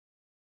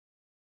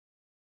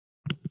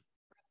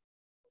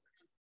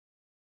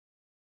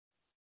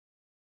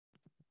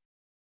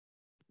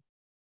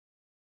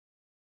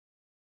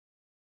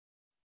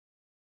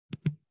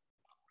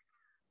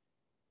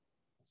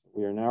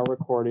We are now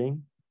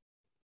recording.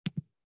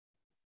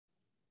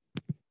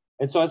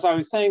 And so as I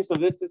was saying, so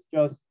this is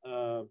just,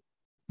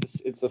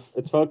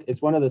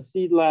 it's one of the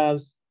seed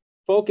labs,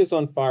 focus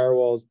on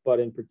firewalls, but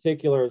in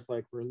particular, it's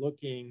like we're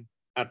looking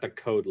at the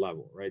code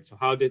level, right? So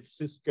how did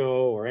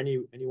Cisco or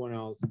anyone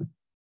else,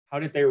 how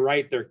did they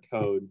write their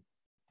code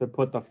to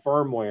put the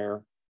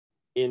firmware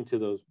into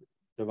those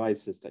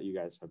devices that you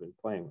guys have been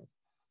playing with?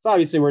 So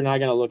obviously we're not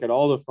gonna look at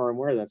all the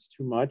firmware, that's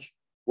too much.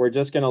 We're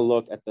just gonna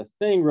look at the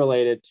thing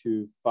related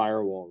to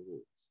firewall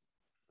rules,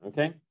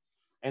 okay?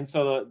 And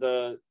so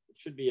it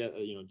should be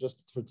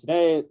just for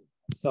today,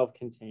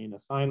 self-contained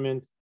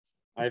assignment.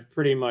 I've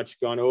pretty much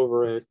gone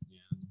over it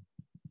and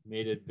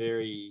made it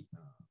very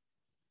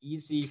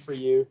easy for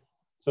you.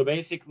 So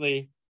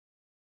basically,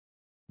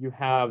 you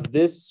have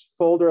this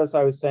folder, as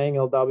I was saying,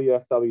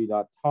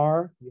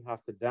 lwfw.tar. You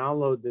have to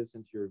download this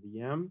into your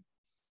VM,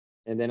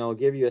 and then I'll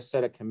give you a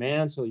set of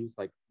commands. So use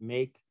like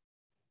make,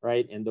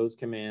 right, and those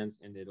commands,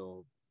 and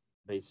it'll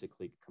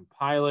basically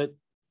compile it.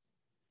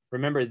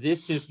 Remember,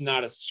 this is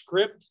not a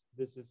script.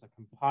 This is a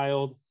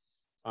compiled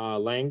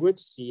language,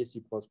 C,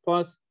 C++.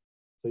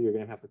 So you're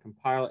going to have to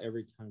compile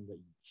every time that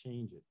you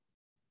change it.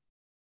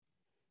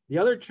 The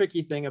other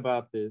tricky thing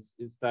about this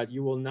is that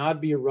you will not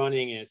be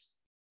running it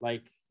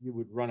like you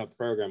would run a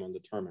program on the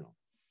terminal.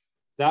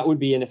 That would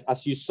be,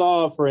 as you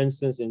saw, for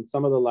instance, in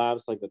some of the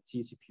labs, like the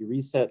TCP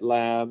reset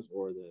labs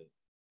or the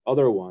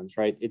other ones,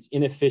 right? It's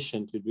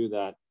inefficient to do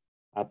that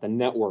at the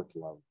network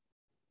level,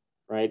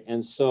 right?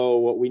 And so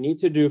what we need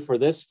to do for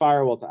this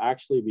firewall to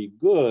actually be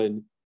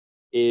good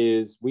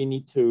is we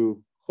need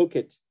to hook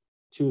it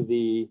to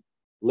the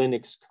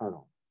Linux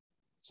kernel.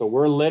 So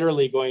we're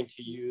literally going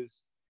to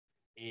use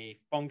a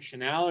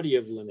functionality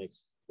of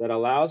Linux that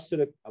allows you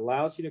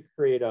to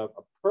create a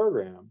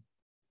program,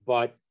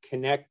 but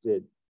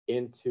connected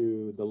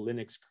into the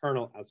Linux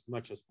kernel as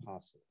much as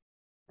possible,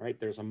 right?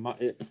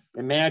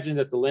 Imagine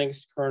that the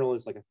Linux kernel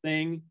is like a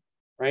thing,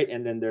 right?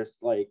 And then there's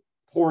like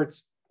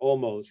ports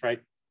almost, right?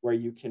 Where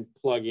you can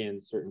plug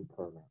in certain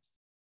programs,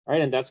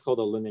 right? And that's called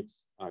a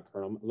Linux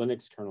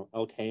kernel,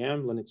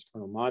 LKM, Linux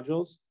kernel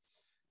modules.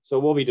 So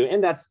we'll be doing,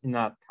 and that's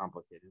not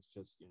complicated. It's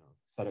just,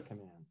 set of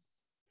commands.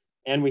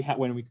 And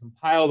when we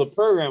compile the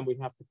program, we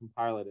have to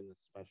compile it in a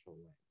special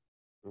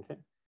way, okay?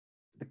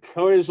 The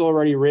code is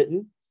already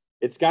written.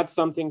 It's got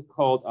something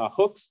called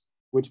hooks,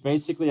 which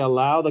basically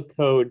allow the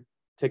code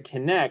to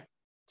connect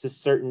to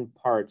certain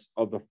parts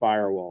of the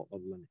firewall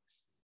of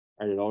Linux,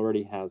 right? It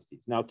already has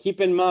these. Now,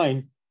 keep in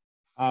mind,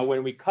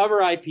 when we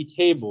cover IP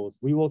tables,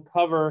 we will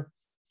cover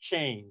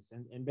chains.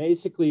 And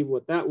basically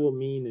what that will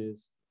mean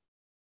is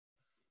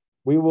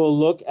we will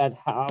look at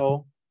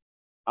how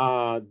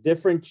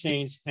different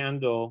chains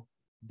handle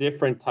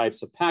different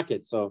types of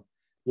packets. So,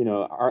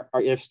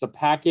 if the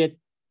packet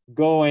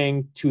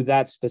going to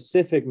that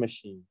specific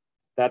machine,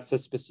 that's a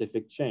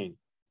specific chain.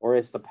 Or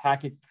is the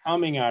packet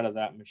coming out of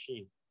that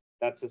machine?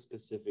 That's a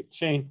specific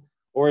chain.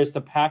 Or is the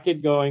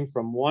packet going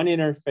from one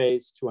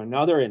interface to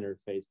another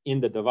interface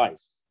in the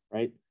device,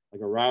 right?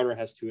 Like a router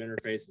has two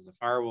interfaces, a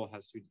firewall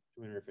has two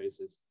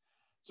interfaces.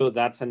 So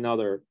that's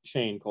another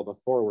chain called a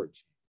forward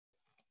chain.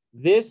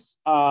 This,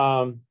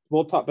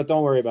 we'll talk, but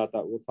don't worry about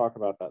that. We'll talk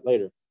about that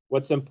later.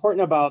 What's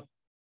important about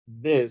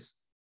this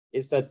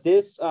is that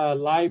this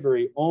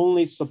library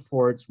only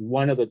supports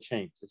one of the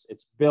chains.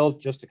 It's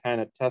built just to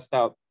kind of test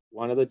out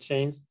one of the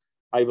chains.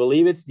 I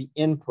believe it's the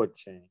input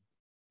chain.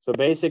 So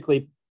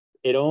basically,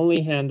 it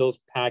only handles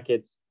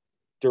packets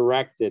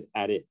directed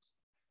at it.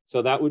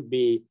 So that would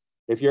be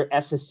if you're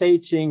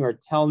SSHing or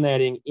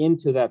telnetting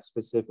into that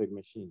specific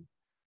machine.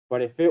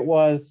 But if it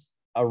was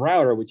a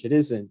router, which it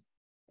isn't,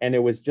 and it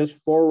was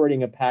just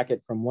forwarding a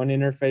packet from one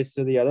interface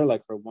to the other,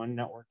 like from one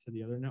network to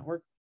the other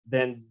network,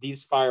 then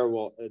these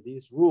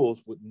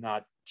rules would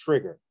not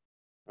trigger.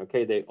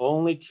 Okay, they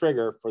only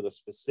trigger for the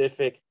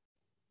specific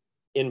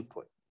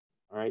input.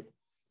 All right,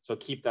 so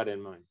keep that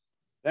in mind.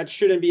 That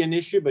shouldn't be an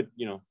issue, but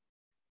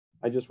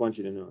I just want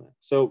you to know that.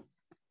 So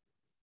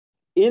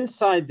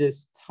inside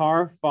this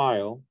tar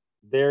file,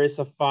 there is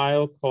a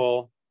file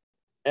called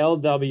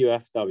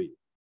LWFW.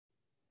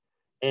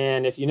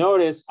 And if you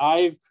notice,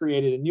 I've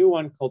created a new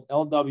one called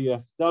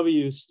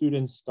LWFW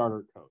Student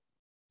Starter Code.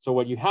 So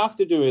what you have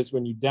to do is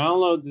when you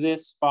download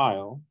this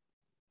file,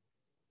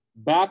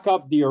 back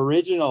up the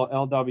original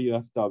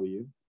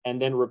LWFW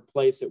and then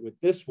replace it with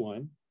this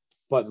one,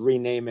 but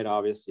rename it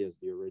obviously as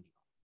the original.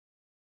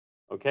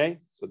 Okay,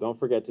 so don't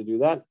forget to do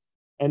that.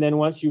 And then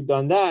once you've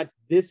done that,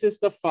 this is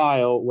the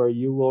file where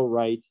you will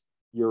write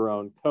your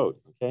own code,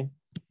 okay?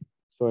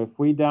 So if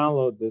we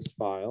download this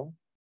file,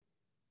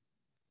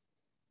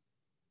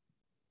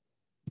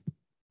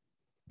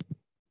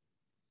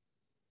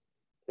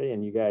 okay,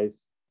 and you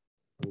guys,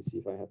 let me see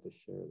if I have to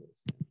share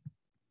this.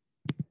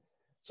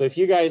 So if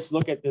you guys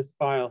look at this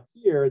file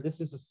here,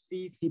 this is a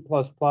C++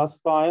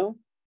 file,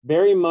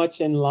 very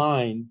much in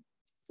line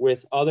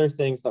with other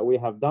things that we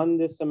have done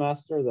this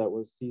semester that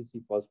was C++.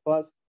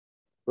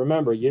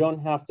 Remember, you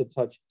don't have to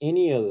touch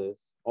any of this.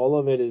 All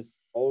of it is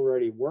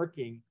already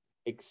working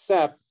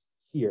except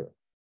here.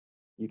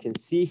 you can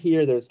see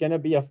here, there's going to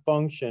be a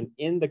function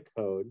in the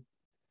code,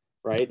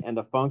 right? And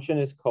the function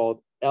is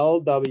called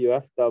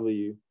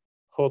LWFW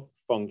hook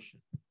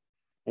function.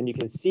 And you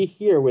can see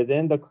here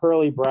within the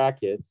curly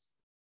brackets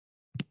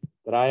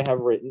that I have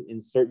written,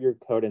 insert your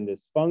code in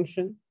this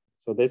function.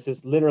 So this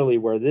is literally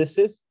where this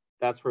is.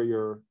 That's where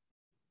your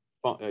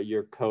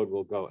code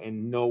will go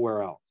and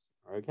nowhere else,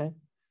 okay?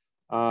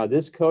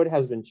 This code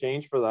has been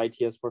changed for the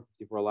ITS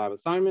 454 lab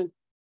assignment.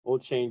 All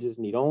changes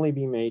need only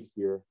be made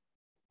here.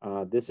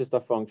 This is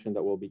the function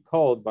that will be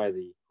called by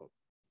the hook.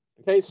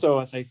 Okay, so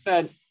as I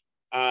said,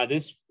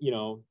 this,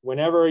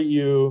 whenever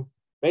you,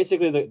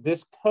 basically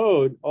this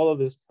code, all of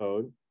this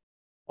code,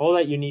 all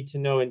that you need to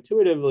know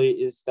intuitively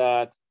is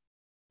that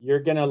you're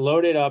gonna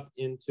load it up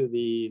into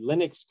the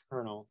Linux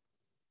kernel,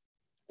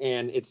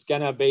 and it's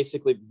gonna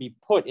basically be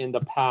put in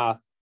the path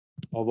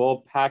of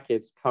all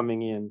packets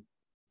coming in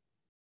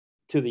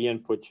to the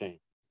input chain.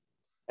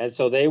 And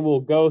so they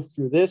will go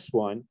through this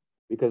one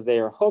because they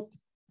are hooked.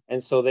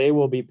 And so they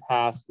will be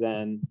passed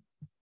then,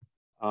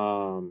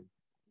 to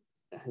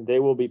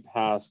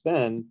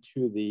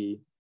the,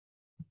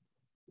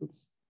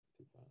 oops,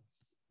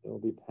 they'll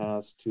be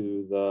passed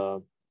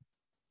to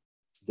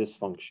this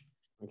function,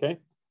 okay?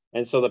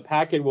 And so the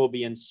packet will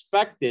be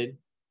inspected,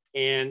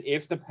 and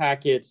if the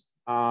packet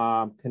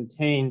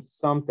contains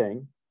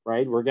something,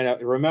 right, we're gonna,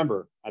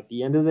 remember, at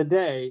the end of the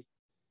day,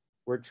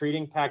 we're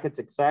treating packets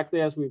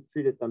exactly as we've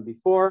treated them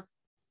before.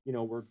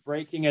 We're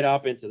breaking it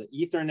up into the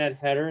Ethernet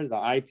header, the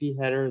IP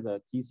header,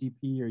 the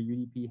TCP or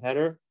UDP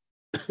header,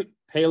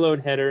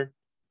 payload header,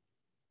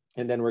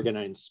 and then we're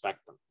gonna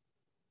inspect them.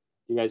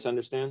 Do you guys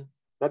understand?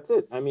 That's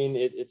it. I mean,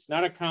 it's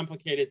not a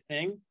complicated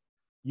thing.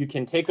 You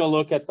can take a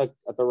look at the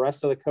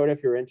rest of the code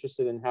if you're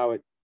interested in how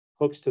it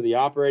hooks to the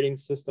operating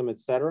system,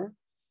 etc.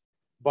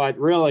 But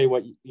really,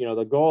 what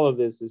the goal of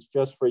this is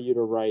just for you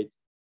to write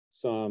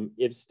some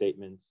if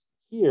statements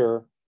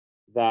here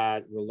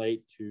that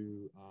relate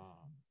to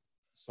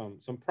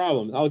some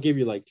problems. I'll give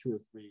you like 2 or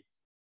 3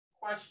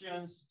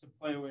 questions to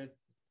play with.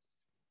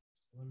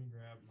 Let me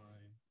grab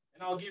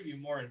and I'll give you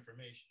more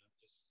information.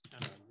 I'm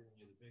just kind of giving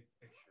you the big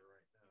picture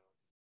right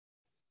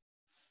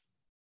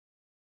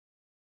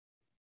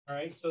now. All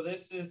right, so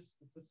it's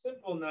a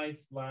simple,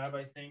 nice lab,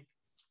 I think.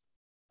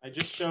 It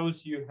just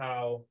shows you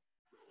how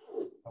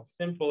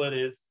simple it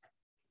is,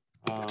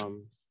 how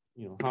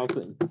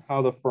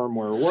the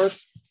firmware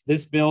works.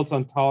 This builds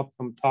on top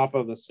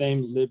of the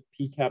same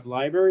libpcap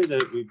library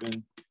that we've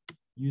been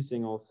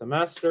using all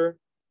semester.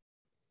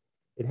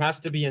 It has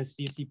to be in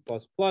CC++,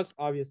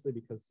 obviously,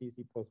 because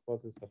CC++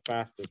 is the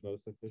fastest,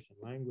 most efficient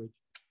language.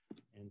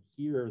 And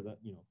here,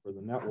 for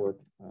the network,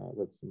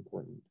 that's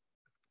important.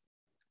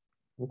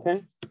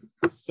 Okay,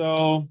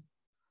 so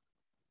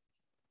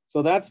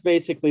that's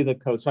basically the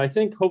code. So I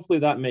think hopefully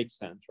that makes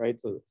sense, right?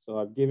 So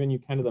I've given you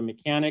kind of the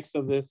mechanics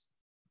of this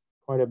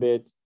quite a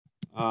bit.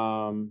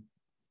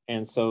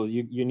 And so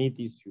you need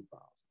these 2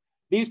 files.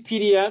 These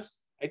PDFs,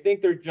 I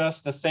think they're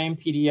just the same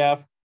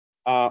PDF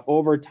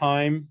over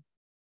time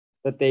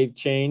that they've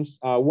changed.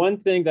 One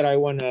thing that I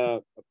want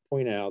to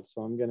point out,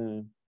 so I'm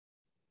gonna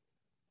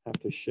have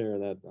to share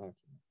that document.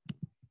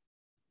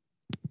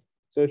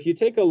 So if you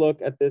take a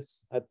look at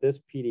this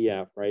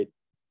PDF, right?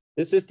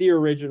 This is the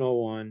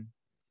original one.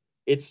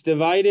 It's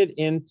divided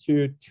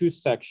into 2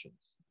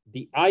 sections.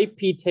 The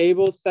IP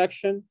tables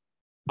section.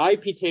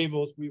 IP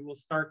tables we will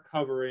start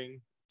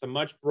covering. It's a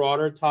much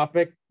broader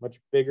topic, much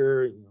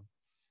bigger.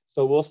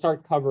 So we'll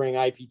start covering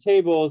IP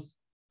tables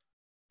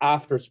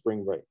after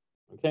spring break.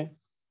 Okay,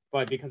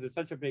 but because it's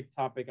such a big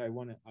topic, I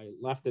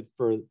left it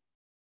for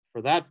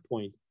that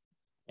point.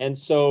 And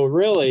so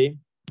really,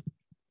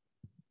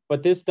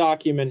 but this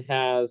document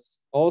has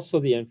also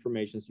the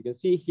information. So you can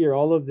see here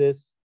all of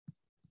this.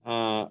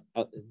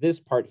 This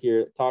part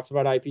here talks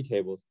about IP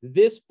tables.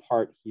 This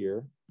part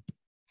here,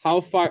 how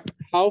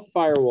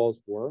firewalls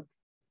work,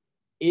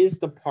 is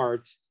the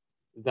part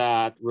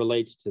that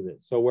relates to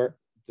this. So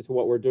to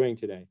what we're doing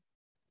today.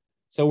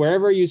 So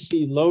wherever you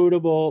see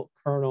loadable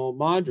kernel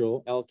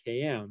module,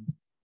 LKM,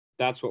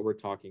 that's what we're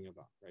talking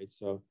about, right?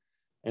 So,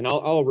 and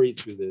I'll read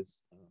through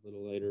this a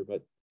little later,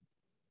 but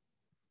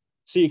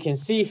so you can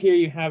see here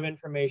you have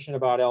information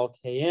about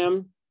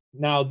LKM.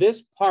 Now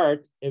this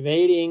part,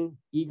 evading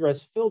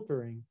egress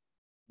filtering,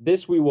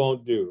 this we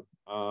won't do.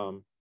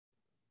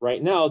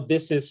 Right now,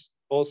 this is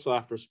also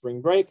after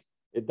spring break.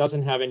 It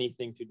doesn't have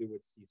anything to do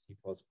with CC++.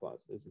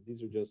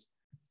 These are just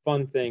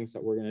fun things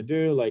that we're gonna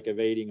do, like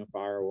evading a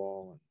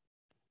firewall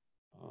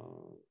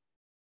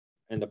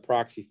and the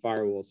proxy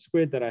firewall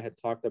squid that I had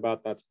talked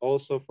about. That's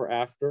also for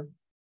after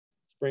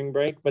spring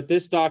break. But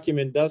this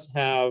document does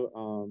have,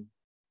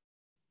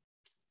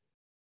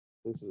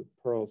 this is a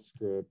Perl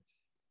script.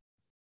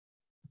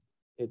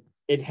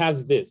 It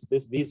has these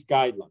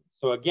guidelines.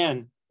 So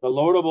again, the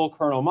loadable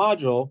kernel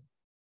module,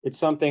 it's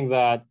something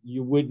that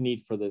you would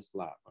need for this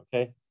lab,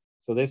 okay?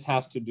 So this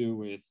has to do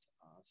with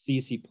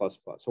CC++.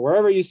 So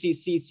wherever you see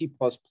CC++,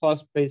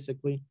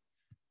 basically,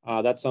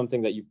 that's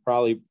something that you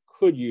probably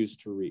could use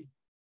to read.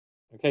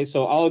 Okay,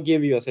 so I'll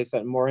give you, as I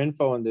said, more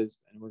info on this,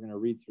 and we're gonna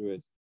read through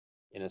it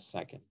in a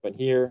second. But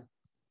here,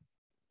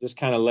 just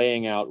kind of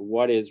laying out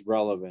what is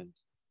relevant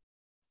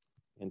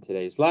in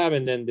today's lab.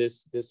 And then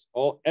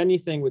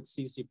anything with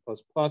CC++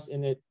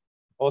 in it.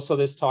 Also,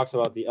 this talks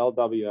about the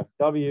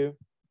LWFW.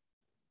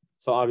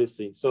 So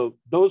obviously, so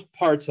those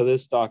parts of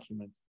this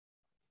document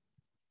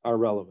are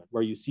relevant,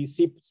 where you see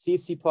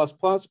CC++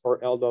 or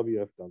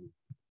LWFW.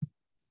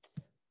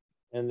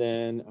 And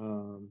then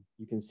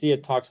you can see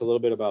it talks a little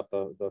bit about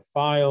the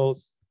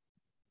files,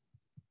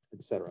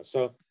 etc.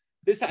 So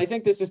this, I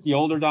think this is the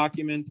older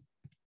document.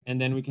 And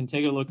then we can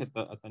take a look at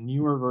the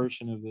newer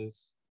version of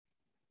this,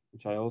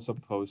 which I also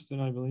posted,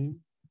 I believe.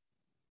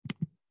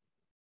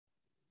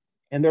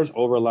 And there's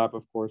overlap,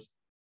 of course.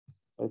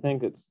 I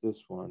think it's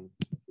this one.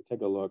 If we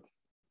take a look,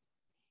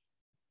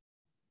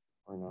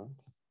 or not.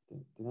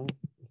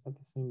 Is that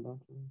the same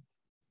document?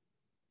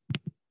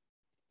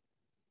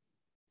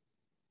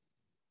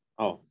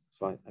 Oh,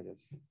 so I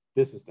guess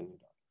this is the new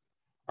document.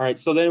 All right,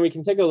 so then we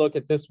can take a look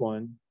at this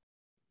one.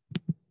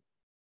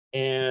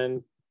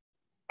 And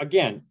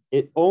again,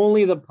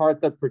 only the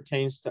part that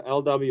pertains to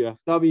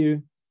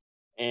LWFW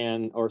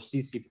or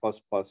CC++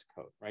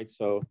 code, right?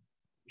 So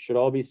you should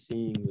all be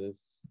seeing this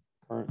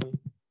currently.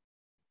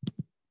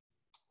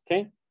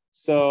 Okay,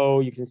 so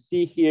you can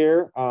see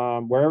here,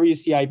 wherever you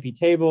see IP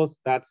tables,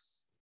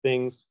 that's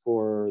things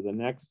for the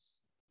next,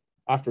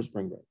 after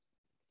spring break.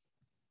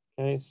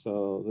 Okay,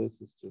 so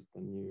this is just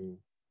the new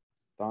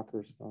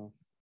Docker stuff.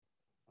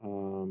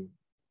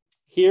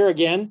 Here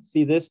again,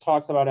 see this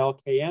talks about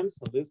LKM,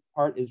 so this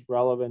part is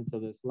relevant to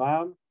this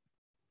lab.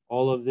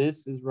 All of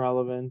this is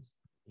relevant,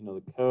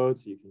 the code,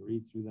 so you can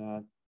read through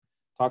that.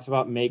 Talks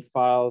about make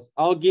files.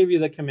 I'll give you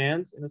the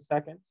commands in a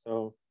second.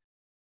 So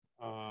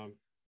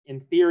in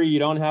theory, you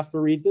don't have to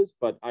read this,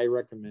 but I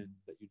recommend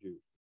that you do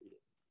read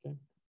it, okay?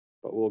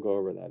 But we'll go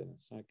over that in a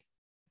sec.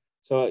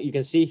 So you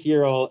can see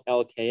here all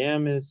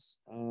LKM is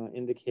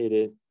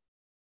indicated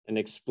and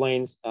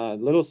explains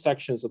little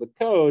sections of the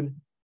code,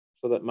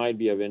 so that might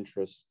be of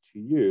interest to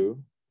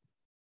you.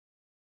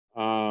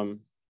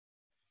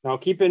 Now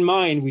keep in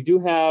mind, we do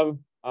have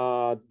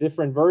a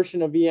different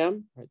version of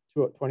VM, right,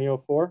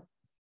 2004.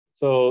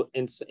 So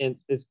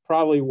it's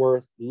probably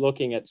worth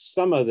looking at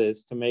some of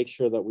this to make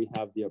sure that we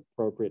have the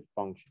appropriate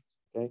functions,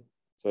 okay?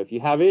 So if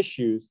you have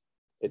issues,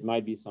 it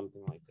might be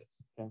something like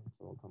this, okay?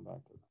 So we'll come back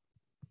to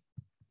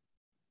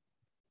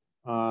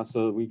that.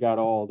 So we got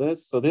all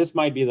this. So this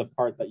might be the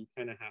part that you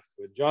kind of have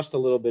to adjust a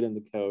little bit in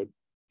the code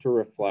to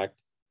reflect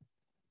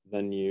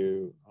the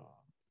new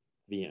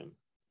VM.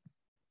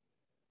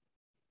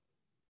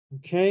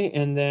 Okay,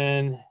 and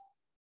then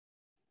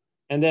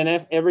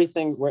if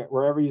everything,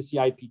 wherever you see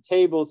IP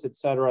tables,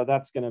 etc.,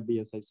 that's going to be,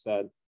 as I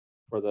said,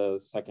 for the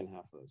second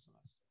half of the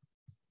semester.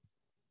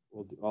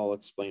 I'll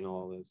explain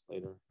all of this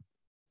later.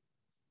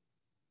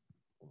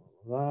 All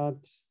of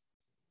that.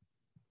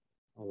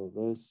 All of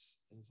this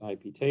is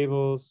IP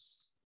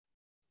tables.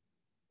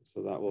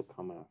 So that will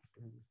come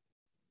after.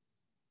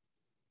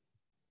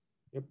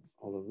 Yep,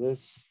 all of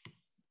this.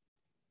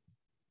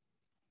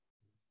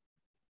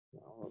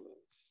 All of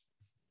this.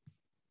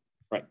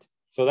 Right.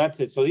 So that's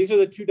it. So these are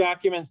the two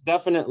documents.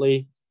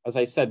 Definitely, as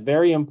I said,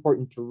 very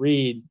important to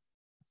read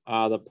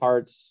the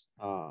parts,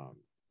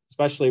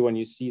 especially when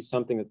you see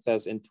something that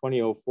says in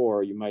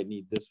 2004, you might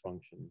need this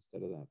function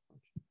instead of that function.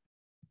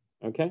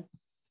 Okay.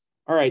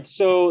 All right.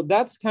 So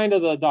that's kind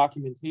of the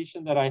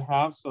documentation that I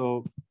have.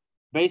 So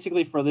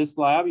basically for this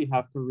lab, you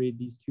have to read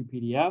these two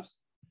PDFs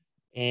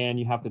and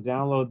you have to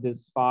download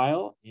this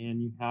file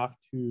and you have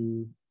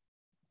to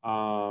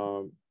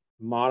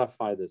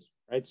modify this,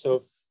 right?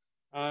 So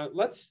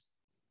let's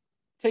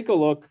take a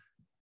look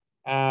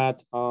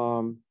at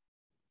the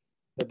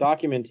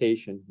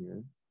documentation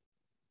here.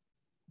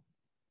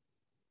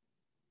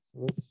 So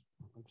let's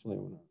actually, I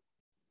want to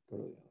go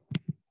to the other one.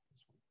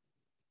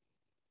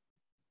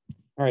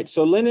 All right,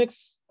 so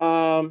Linux,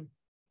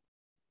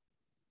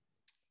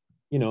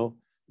 you know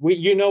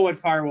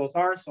what firewalls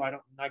are, so I'm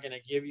not going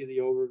to give you the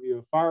overview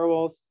of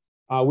firewalls.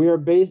 We are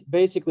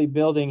basically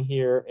building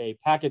here a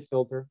packet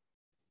filter,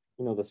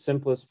 the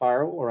simplest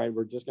firewall, right?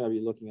 We're just going to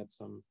be looking at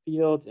some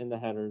fields in the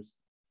headers.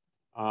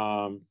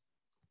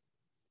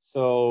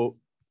 So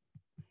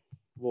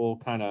we'll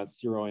kind of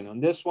zero in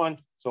on this one.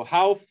 So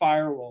how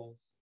firewalls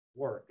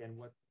work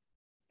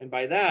and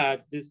by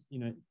that, this,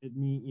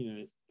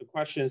 the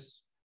question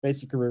is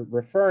basically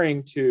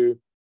referring to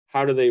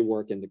how do they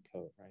work in the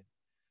code, right?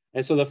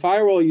 And so the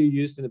firewall you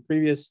used in the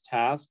previous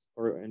task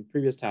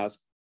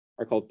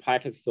are called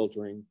packet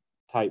filtering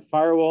type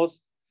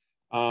firewalls.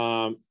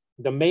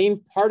 The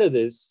main part of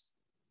this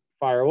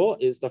firewall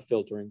is the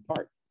filtering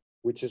part,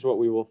 which is what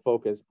we will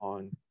focus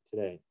on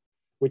today,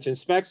 which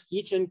inspects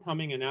each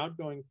incoming and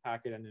outgoing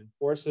packet and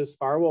enforces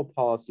firewall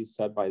policies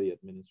set by the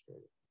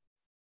administrator.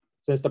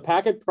 Since the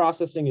packet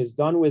processing is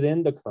done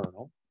within the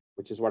kernel,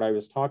 which is what I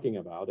was talking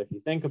about, if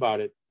you think about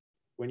it,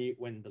 when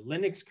the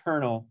Linux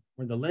kernel,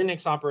 when the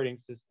Linux operating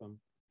system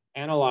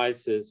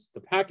analyzes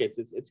the packets,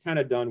 it's kind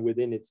of done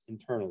within its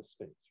internal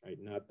space, right?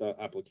 Not the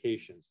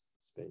application's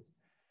space.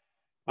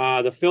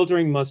 The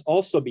filtering must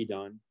also be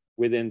done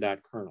within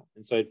that kernel.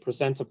 And so it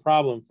presents a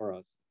problem for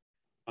us.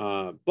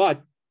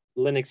 But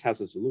Linux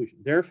has a solution.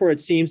 Therefore,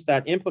 it seems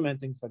that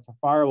implementing such a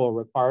firewall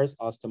requires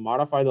us to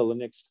modify the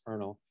Linux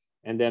kernel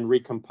and then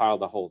recompile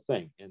the whole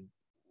thing. And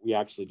we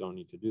actually don't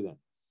need to do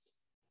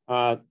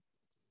that.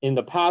 In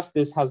the past,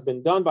 this has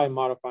been done by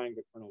modifying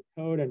the kernel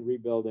code and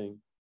rebuilding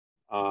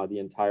the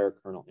entire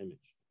kernel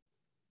image.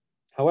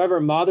 However,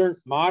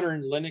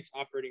 modern Linux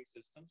operating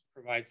systems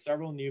provide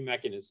several new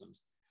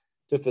mechanisms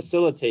to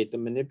facilitate the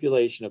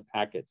manipulation of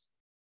packets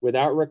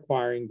without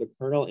requiring the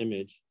kernel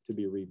image to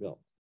be rebuilt.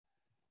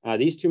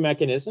 These two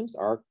mechanisms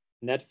are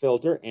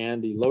netfilter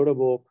and the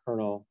loadable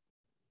kernel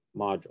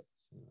modules.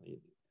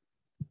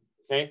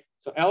 Okay,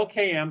 so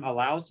LKM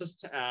allows us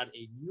to add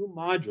a new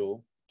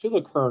module to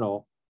the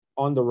kernel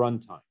on the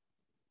runtime.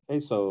 Okay,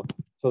 so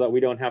that we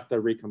don't have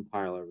to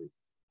recompile everything.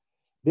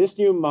 This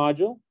new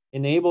module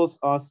enables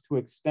us to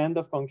extend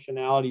the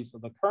functionalities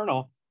of the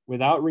kernel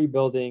without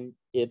rebuilding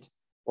it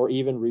or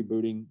even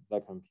rebooting the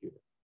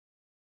computer.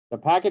 The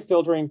packet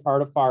filtering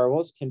part of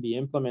firewalls can be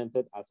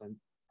implemented as an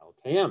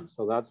LKM.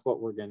 So that's what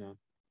we're gonna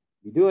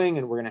be doing,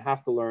 and we're gonna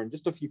have to learn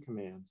just a few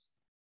commands.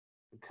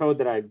 The code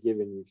that I've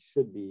given you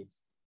should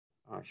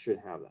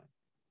have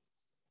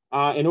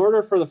that. In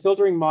order for the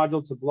filtering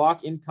module to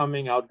block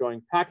incoming,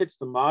 outgoing packets,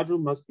 the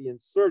module must be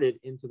inserted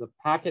into the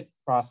packet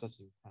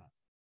processing path.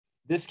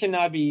 This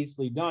cannot be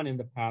easily done in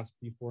the past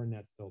before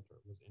netfilter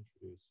was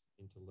introduced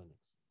into Linux.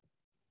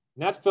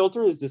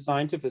 Netfilter is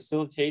designed to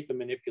facilitate the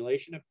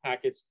manipulation of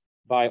packets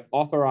by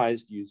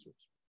authorized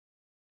users.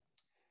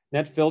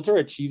 Netfilter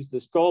achieves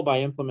this goal by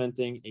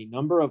implementing a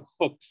number of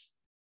hooks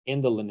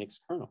in the Linux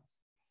kernel.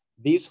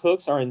 These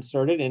hooks are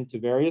inserted into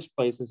various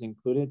places,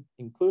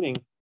 including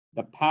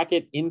the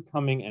packet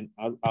incoming and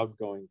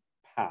outgoing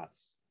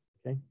paths.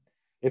 Okay?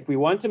 If we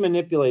want to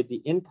manipulate the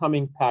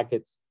incoming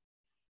packets,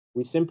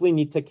 we simply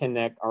need to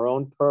connect our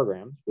own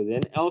programs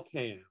within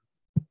LKM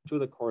to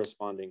the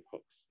corresponding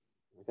hooks.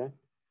 Okay?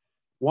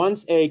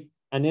 Once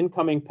an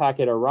incoming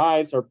packet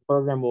arrives, our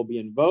program will be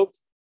invoked.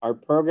 Our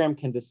program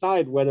can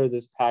decide whether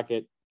this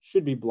packet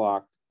should be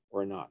blocked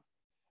or not.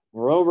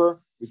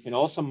 Moreover, we can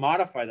also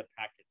modify the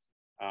packets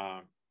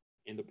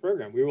in the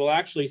program. We will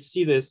actually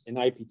see this in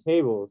IP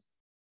tables,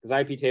 because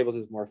IP tables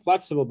is more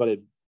flexible, but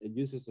it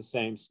uses the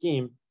same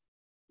scheme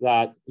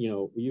that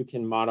you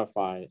can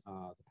modify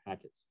the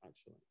packets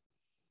actually.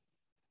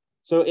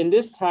 So in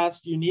this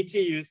task, you need to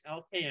use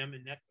LKM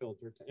and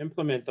netfilter to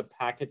implement the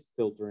packet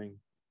filtering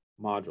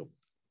module.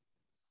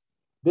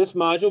 This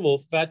module will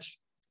fetch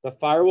the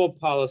firewall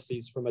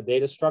policies from a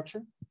data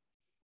structure.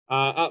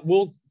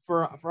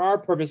 For our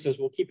purposes,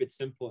 we'll keep it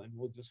simple and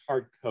we'll just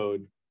hard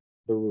code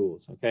the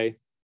rules, okay?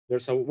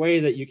 There's a way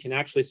that you can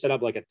actually set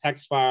up like a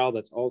text file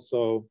that's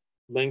also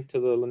linked to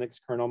the Linux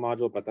kernel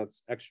module, but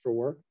that's extra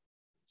work.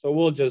 So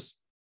we'll just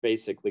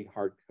basically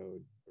hard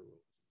code the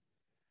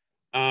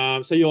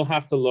rules. So you'll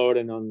have to load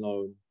and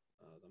unload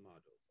the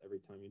modules every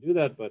time you do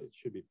that, but it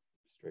should be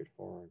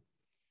straightforward.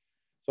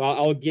 So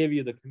I'll give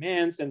you the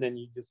commands and then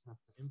you just have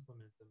to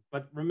implement them.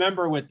 But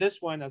remember with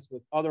this one, as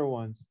with other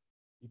ones,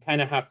 you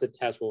kind of have to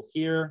test, well,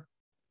 here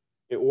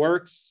it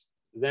works,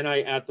 then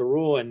I add the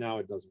rule and now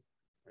it doesn't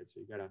work, right? So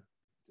you gotta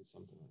do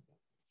something like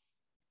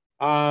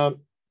that.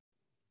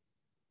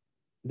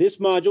 This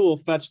module will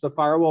fetch the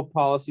firewall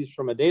policies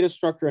from a data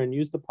structure and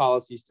use the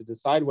policies to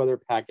decide whether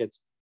packets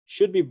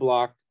should be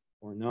blocked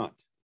or not.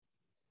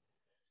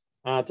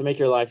 To make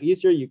your life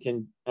easier, you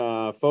can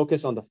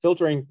focus on the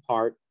filtering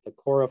part, the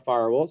core of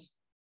firewalls.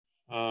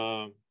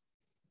 And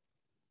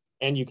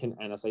you can,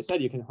 and as I said,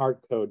 you can hard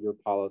code your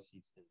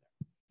policies in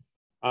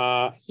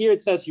there. Here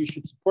it says you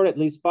should support at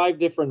least 5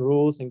 different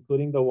rules,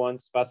 including the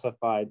ones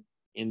specified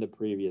in the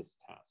previous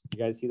task. You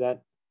guys see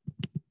that?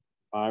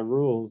 5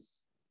 rules.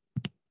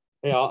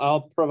 Okay,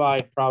 I'll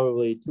provide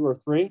probably 2 or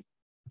 3,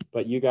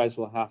 but you guys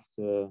will have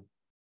to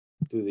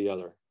do the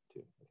other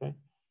 2, okay?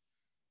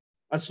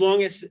 As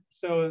long as,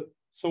 so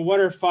what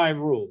are 5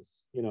 rules?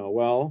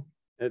 Well,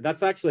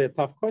 that's actually a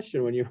tough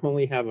question when you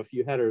only have a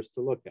few headers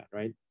to look at,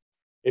 right?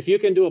 If you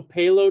can do a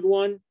payload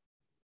one,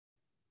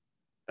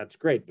 that's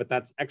great, but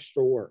that's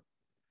extra work.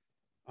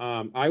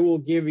 I will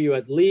give you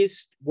at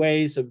least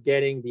ways of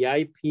getting the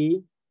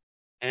IP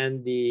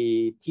and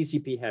the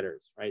TCP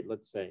headers, right?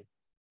 Let's say.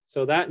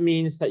 So that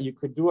means that you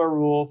could do a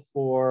rule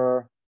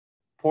for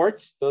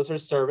ports. Those are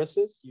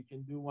services. You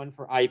can do one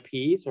for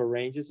IPs or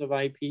ranges of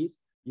IPs.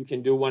 You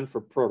can do one for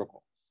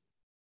protocols,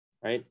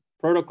 right?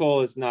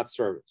 Protocol is not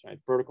service, right?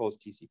 Protocol is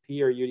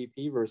TCP or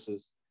UDP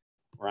versus,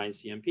 or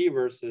ICMP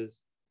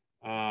versus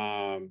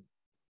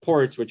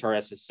ports, which are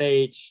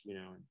SSH,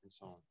 and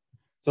so on.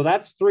 So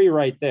that's 3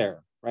 right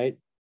there, right?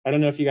 I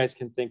don't know if you guys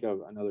can think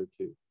of another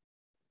 2.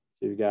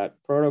 So you've got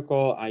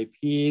protocol,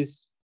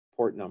 IPs,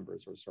 port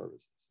numbers or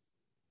services.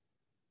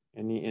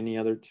 Any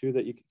other 2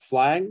 that you could,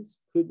 flags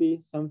could be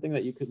something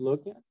that you could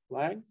look at,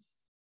 flags,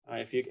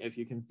 if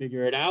you can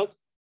figure it out.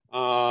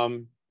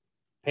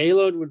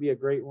 Payload would be a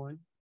great one.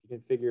 You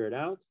can figure it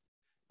out,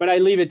 but I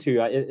leave it to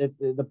you.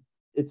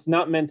 It's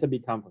not meant to be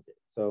complicated.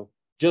 So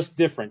just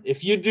different.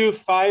 If you do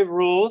 5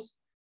 rules,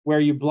 where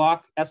you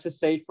block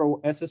SSH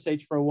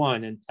for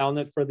one and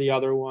telnet for the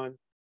other one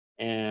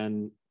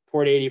and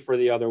port 80 for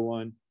the other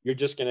one, you're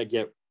just going to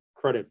get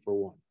credit for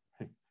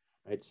one,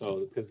 right?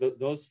 So because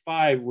those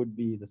 5 would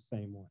be the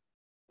same one.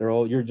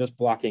 You're just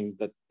blocking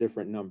the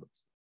different numbers.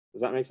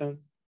 Does that make sense?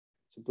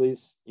 So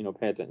please,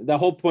 pay attention. The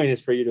whole point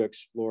is for you to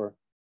explore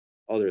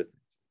other things.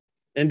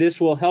 And this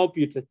will help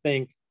you to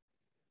think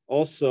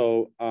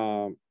also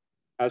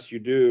as you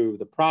do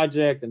the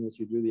project and as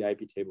you do the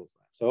IP tables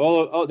lab.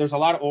 So there's a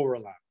lot of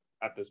overlap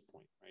at this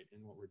point, right,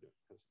 in what we're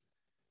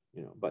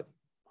doing. But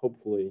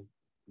hopefully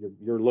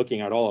you're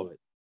looking at all of it.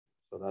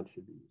 So that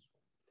should be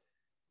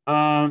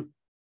useful.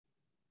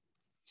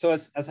 So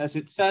as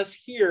it says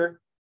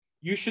here,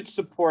 you should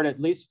support at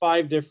least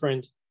 5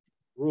 different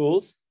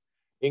rules,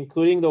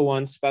 including the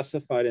ones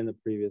specified in the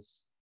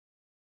previous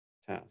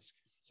task.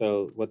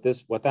 So what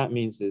that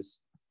means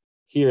is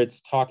here it's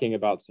talking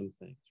about some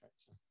things,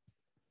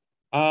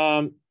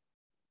 right?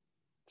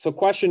 So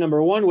question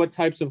number 1, what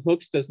types of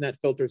hooks does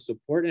NetFilter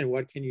support and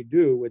what can you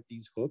do with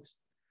these hooks?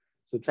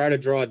 So try to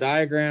draw a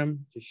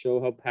diagram to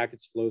show how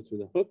packets flow through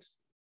the hooks.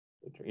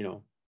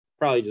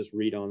 Probably just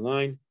read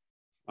online.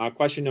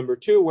 Question number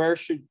 2, where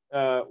should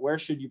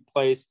you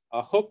place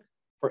a hook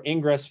for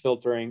ingress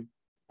filtering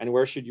and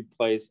where should you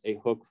place a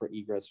hook for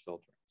egress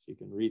filtering? So you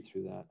can read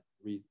through that,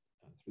 through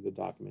the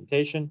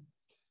documentation.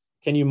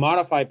 Can you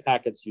modify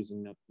packets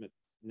using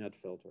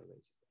NetFilter,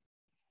 basically?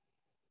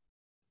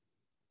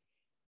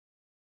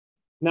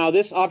 Now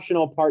this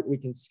optional part we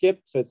can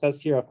skip. So it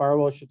says here a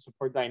firewall should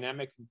support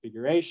dynamic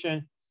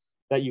configuration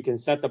that you can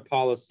set the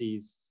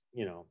policies,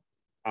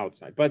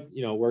 outside. But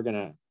we're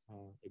gonna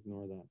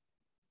ignore that.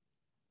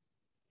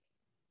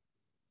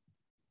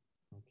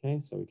 Okay,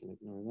 so we can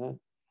ignore that.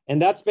 And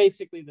that's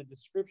basically the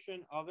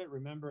description of it.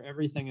 Remember,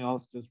 everything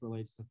else just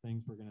relates to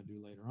things we're gonna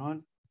do later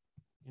on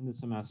in the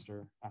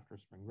semester after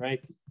spring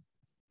break.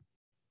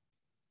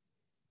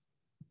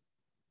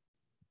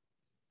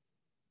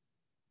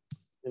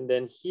 And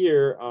then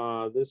here,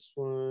 this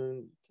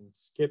one you can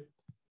skip.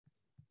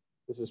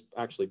 This is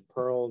actually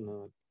Perl,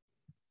 not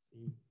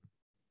C.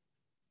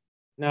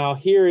 Now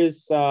here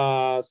is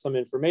some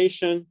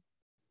information.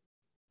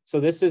 So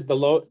this is the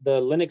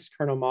Linux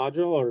kernel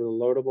module or the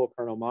loadable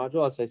kernel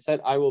module. As I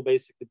said, I will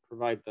basically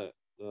provide the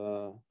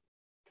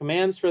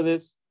commands for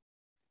this.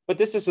 But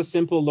this is a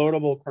simple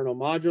loadable kernel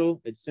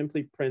module. It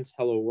simply prints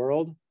hello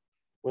world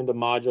when the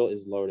module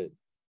is loaded.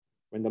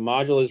 When the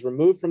module is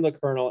removed from the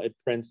kernel, it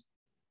prints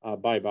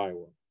bye-bye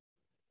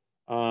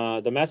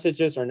world. The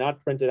messages are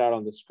not printed out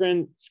on the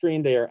screen.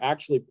 They are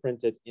actually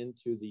printed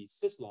into the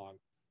syslog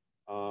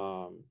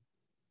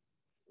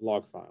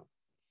log file.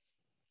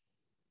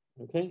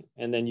 Okay,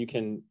 and then you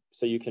can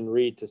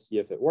read to see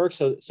if it works.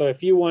 So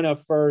if you want to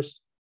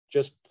first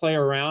just play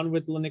around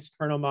with Linux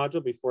kernel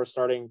module before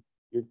starting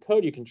your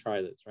code, you can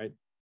try this, right?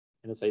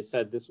 And as I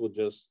said, this will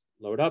just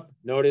load up.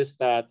 Notice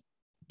that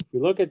if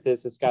you look at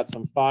this, it's got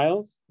some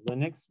files,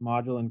 Linux,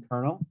 module, and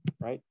kernel,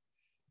 right?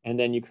 And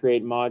then you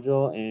create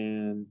module,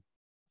 and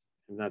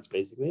that's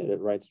basically it.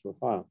 It writes to a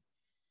file.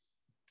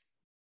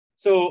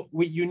 So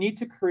you need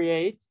to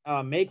create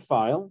a make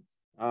file.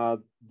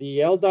 The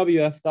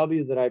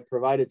LWFW that I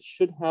provided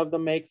should have the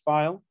make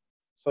file.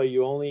 So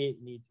you only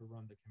need to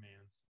run the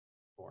commands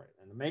for it.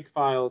 And the make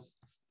files,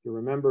 if you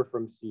remember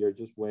from C, are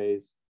just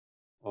ways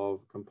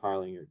of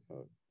compiling your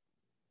code.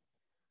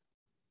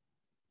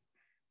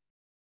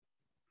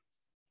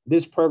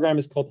 This program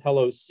is called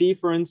Hello C,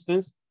 for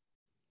instance.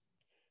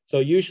 So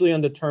usually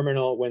on the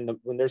terminal,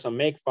 when there's a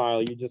make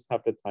file, you just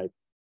have to type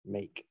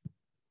make.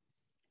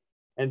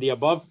 And the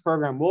above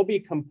program will be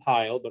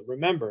compiled, but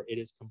remember, it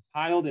is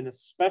compiled in a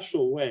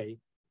special way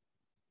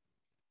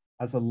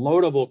as a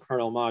loadable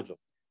kernel module.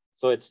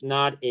 So it's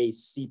not a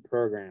C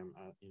program,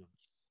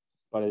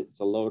 but it's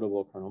a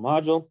loadable kernel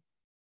module.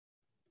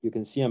 You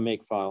can see a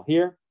make file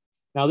here.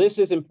 Now this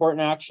is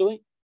important,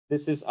 actually.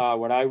 This is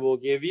what I will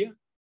give you.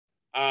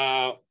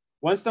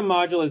 Once the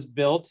module is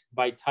built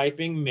by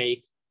typing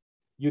make,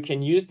 you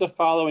can use the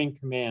following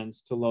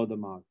commands to load the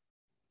module.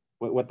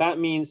 What that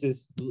means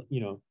is,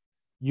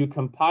 you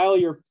compile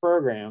your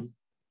program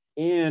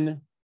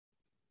in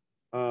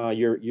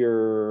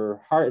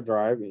your hard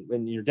drive,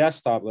 in your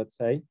desktop, let's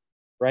say,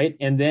 right?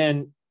 And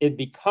then it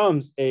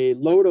becomes a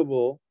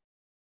loadable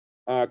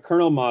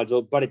kernel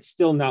module, but it's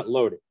still not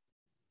loaded.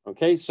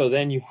 Okay, so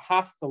then you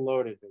have to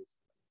load it, basically.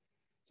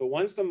 So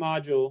once the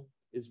module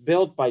is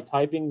built by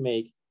typing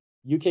make,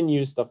 you can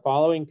use the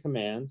following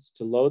commands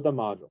to load the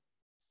module.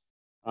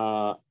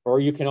 Or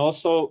you can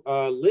also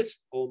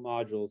list all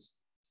modules,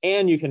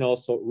 and you can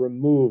also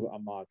remove a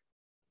module.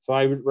 So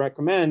I would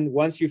recommend,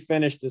 once you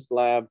finish this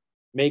lab,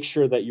 make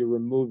sure that you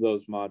remove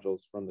those modules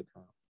from the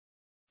kernel.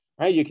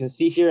 Right, you can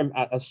see here, I'm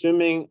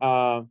assuming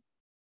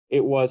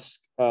it was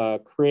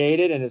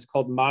created and it's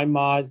called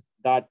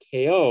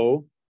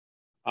mymod.ko.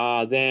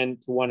 Then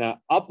to want to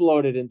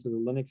upload it into the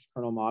Linux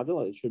kernel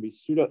module, it should be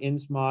sudo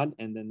insmod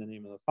and then the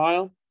name of the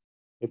file.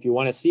 If you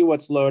want to see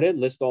what's loaded,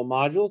 list all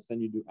modules,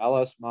 then you do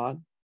lsmod.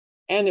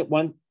 And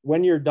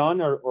when you're done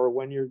or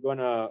when you're going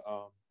to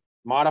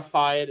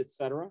modify it,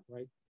 etc.,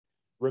 right?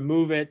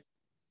 Remove it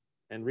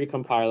and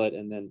recompile it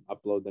and then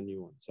upload the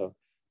new one. So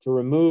to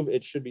remove,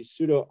 it should be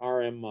sudo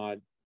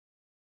rmmod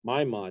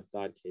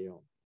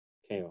mymod.ko.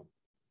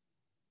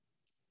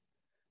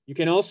 You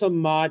can also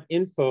mod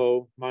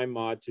info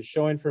mymod to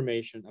show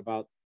information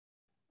about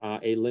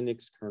a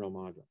Linux kernel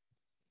module.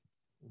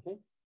 Okay,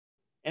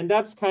 and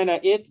that's kind of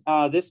it.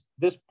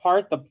 This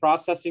part, the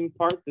processing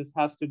part, this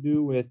has to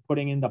do with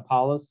putting in the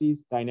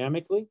policies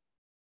dynamically.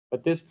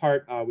 But this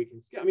part we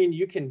can skip. I mean,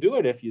 you can do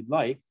it if you'd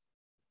like,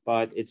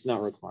 but it's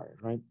not required,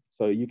 right?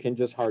 So you can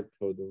just hard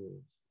code the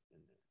rules.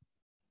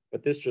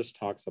 But this just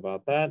talks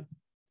about that.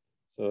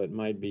 So it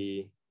might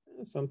be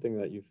something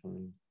that you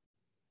find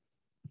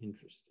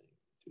interesting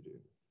to do.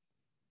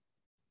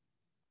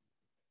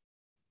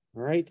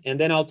 All right, and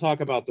then I'll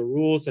talk about the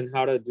rules and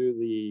how to do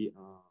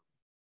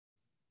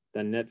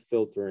the net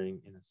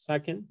filtering in a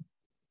second.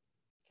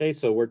 Okay,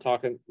 so we're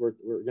going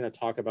to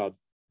talk about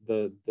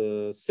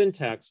the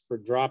syntax for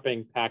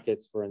dropping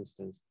packets, for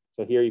instance.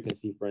 So here you can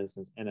see, for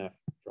instance, NF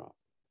drop,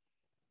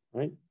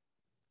 right?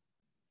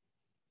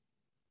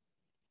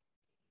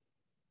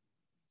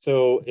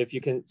 So if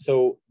you can,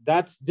 so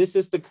this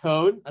is the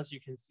code, as you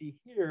can see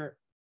here.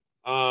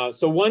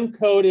 So one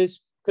code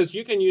is, because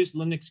you can use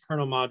Linux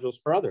kernel modules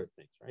for other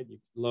things, right? You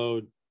can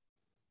load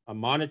a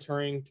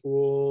monitoring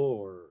tool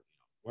or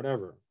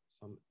whatever,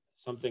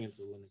 something into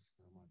the Linux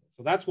kernel module.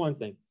 So that's one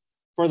thing.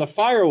 For the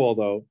firewall,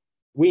 though,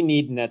 we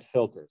need net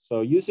filter. So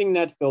using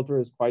net filter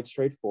is quite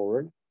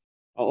straightforward.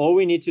 All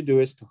we need to do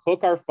is to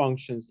hook our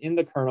functions in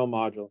the kernel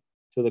module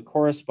to the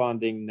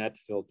corresponding net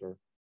filter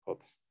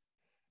hooks.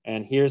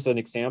 And here's an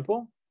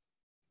example.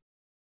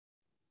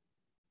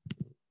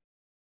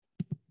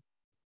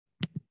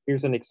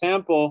 Here's an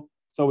example.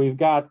 So we've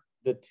got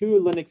the two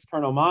Linux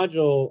kernel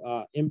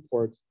module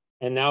imports,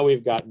 and now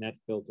we've got net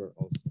filter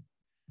also.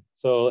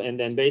 So, and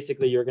then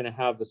basically you're going to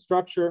have the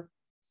structure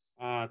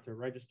to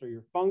register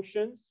your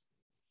functions.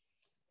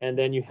 And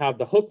then you have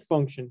the hook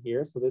function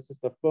here. So this is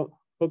the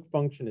hook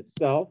function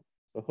itself,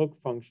 the hook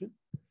function,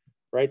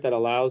 right? That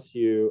allows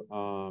you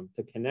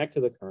to connect to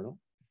the kernel.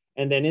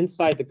 And then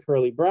inside the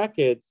curly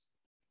brackets,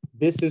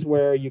 this is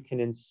where you can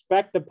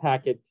inspect the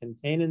packet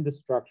contained in the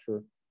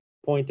structure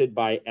pointed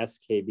by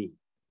SKB,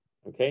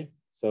 okay?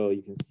 So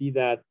you can see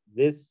that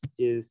this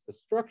is the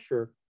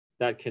structure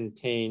that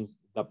contains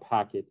the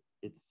packet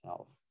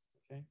itself,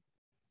 okay?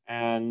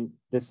 And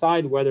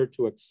decide whether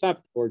to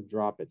accept or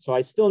drop it. So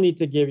I still need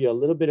to give you a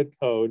little bit of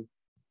code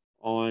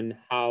on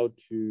how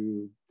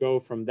to go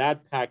from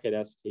that packet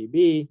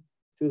SKB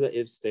to the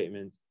if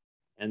statement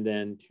and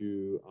then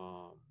to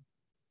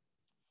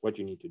what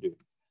you need to do.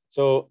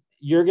 So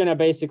you're going to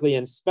basically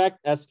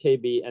inspect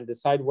SKB and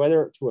decide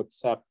whether to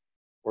accept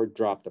or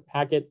drop the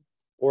packet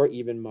or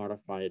even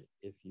modify it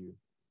if you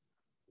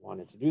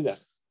wanted to do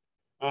that.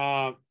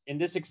 In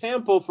this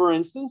example, for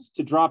instance,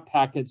 to drop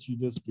packets, you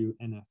just do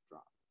NF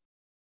drop.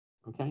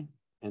 Okay,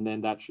 and then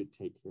that should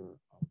take care of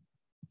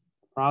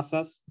the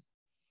process.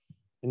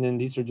 And then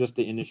these are just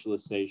the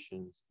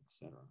initializations,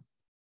 etc.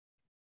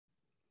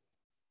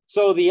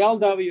 So the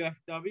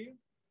LWFW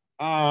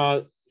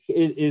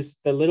is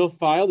the little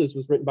file. This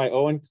was written by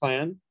Owen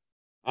Clan,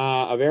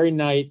 a very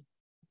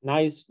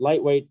nice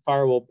lightweight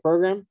firewall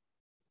program,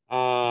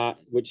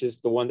 which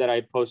is the one that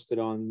I posted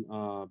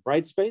on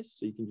Brightspace.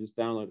 So you can just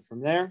download it from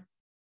there.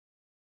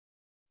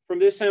 From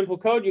this sample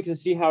code, you can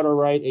see how to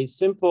write a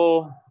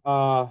simple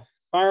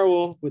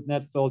firewall with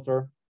net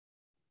filter.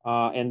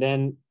 And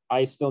then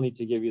I still need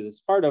to give you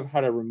this part of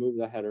how to remove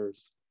the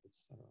headers,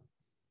 etc.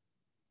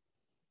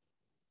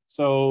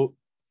 So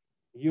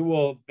you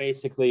will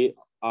basically,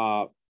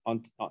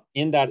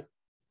 in that,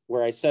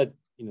 where I said,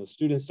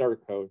 student starter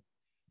code,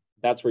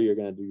 that's where you're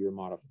going to do your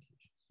modifications.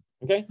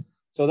 Okay,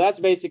 so that's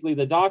basically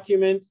the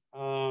document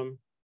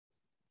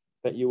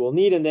that you will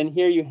need. And then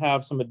here you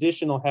have some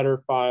additional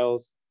header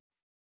files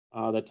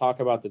that talk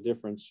about the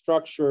different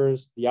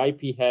structures, the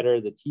IP header,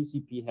 the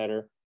TCP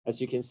header.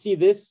 As you can see,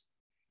 this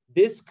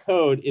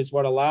code is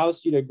what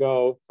allows you to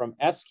go from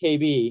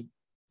SKB,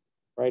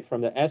 right,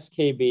 from the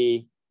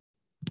SKB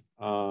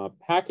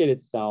packet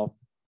itself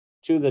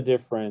to the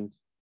different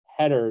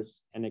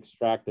headers and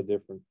extract the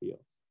different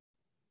fields.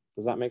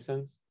 Does that make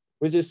sense?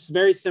 Which is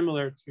very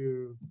similar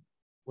to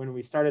when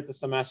we started the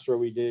semester,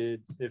 we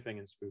did sniffing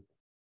and spoofing.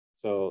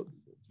 So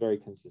it's very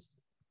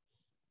consistent.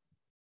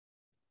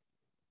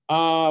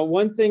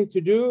 One thing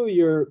to do,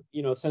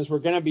 since we're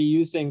going to be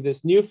using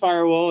this new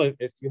firewall,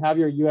 if you have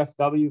your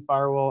UFW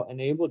firewall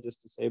enabled,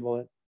 just disable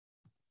it,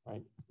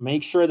 right?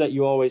 Make sure that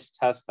you always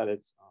test that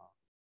it's,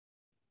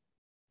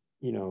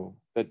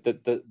 that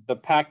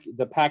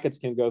the packets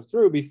can go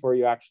through before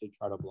you actually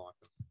try to block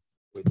them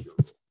with your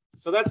rule.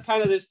 So that's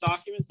kind of this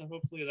document. So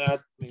hopefully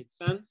that made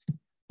sense.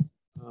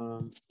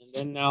 And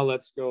then now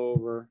let's go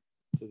over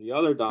to the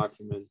other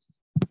document.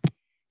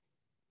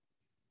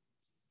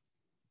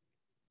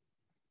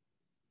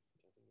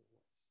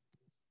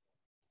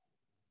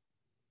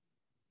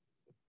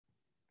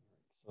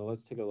 So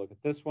let's take a look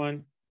at this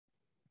one.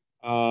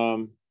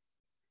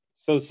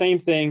 So same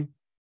thing.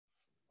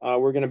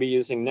 we're going to be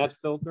using net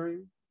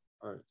filtering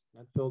or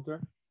net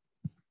filter.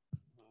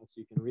 So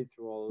you can read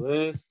through all of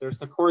this. There's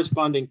the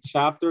corresponding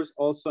chapters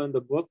also in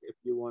the book. If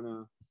you want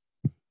to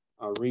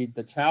read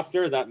the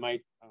chapter, that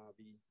might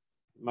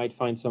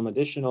find some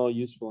additional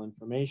useful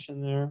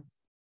information there.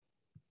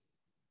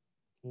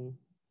 Okay.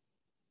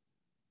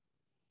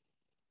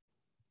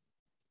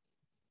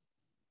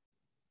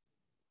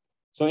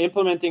 So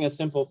implementing a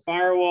simple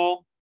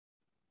firewall.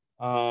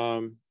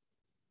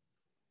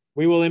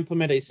 We will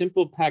implement a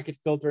simple packet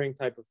filtering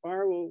type of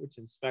firewall, which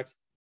inspects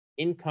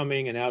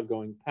incoming and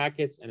outgoing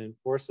packets and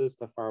enforces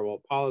the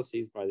firewall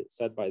policies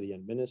set by the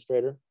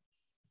administrator.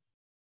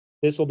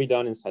 This will be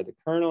done inside the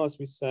kernel, as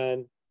we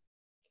said.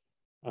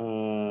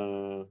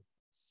 So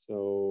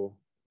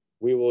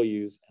we will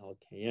use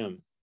LKM.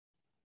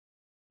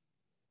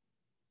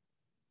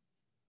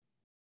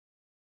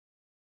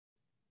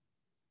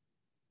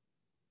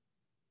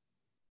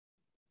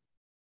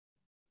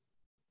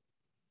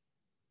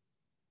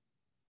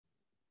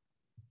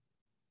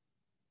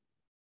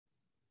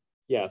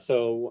 Yeah,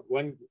 so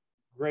one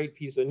great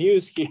piece of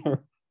news here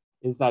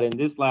is that in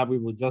this lab, we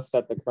will just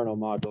set the kernel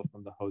module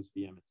from the host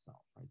VM itself,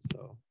 right?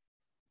 So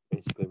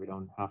basically, we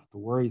don't have to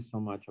worry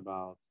so much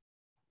about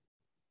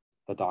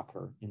the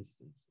Docker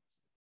instances.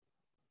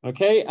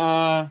 Okay,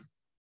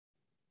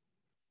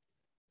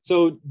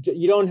 so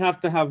you don't have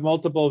to have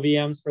multiple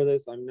VMs for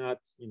this. I'm not,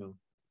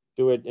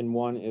 do it in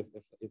one if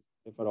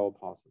at all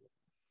possible.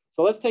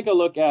 So let's take a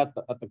look at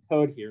the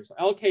code here. So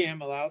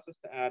LKM allows us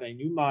to add a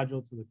new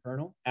module to the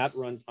kernel at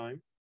runtime.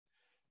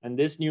 And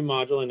this new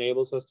module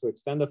enables us to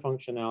extend the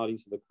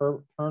functionalities of the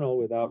kernel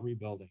without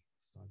rebuilding.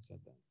 So I said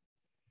that.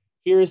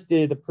 Here's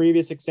the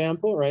previous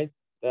example, right,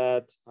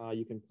 that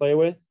you can play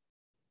with.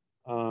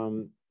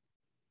 Okay.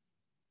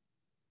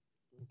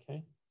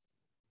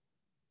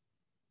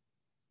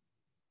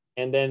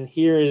 And then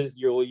here is,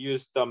 you'll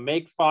use the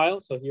make file.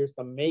 So here's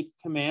the make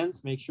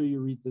commands. Make sure you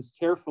read this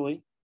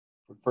carefully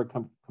for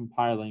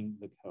compiling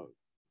the code.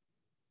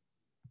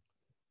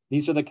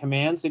 These are the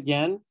commands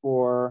again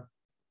for,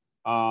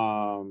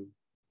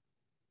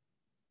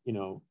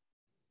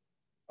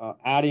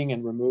 adding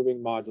and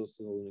removing modules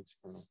to the Linux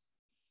kernel.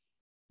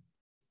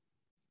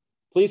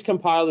 Please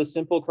compile the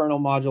simple kernel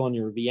module on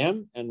your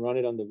VM and run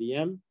it on the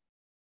VM.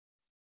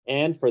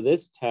 And for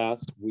this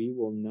task, we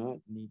will not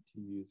need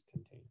to use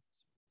containers.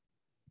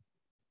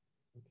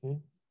 Okay.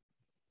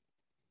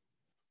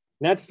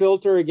 Net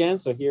filter again.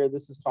 So here,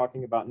 this is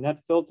talking about net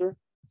filter.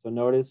 So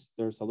notice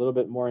there's a little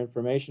bit more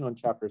information on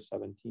chapter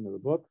 17 of the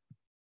book.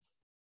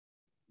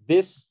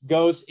 This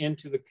goes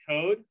into the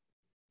code.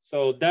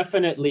 So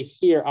definitely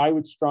here, I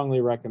would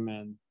strongly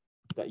recommend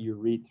that you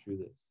read through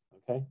this,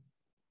 okay?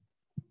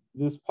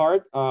 This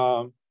part,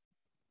 and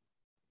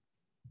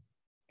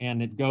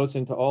it goes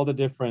into all the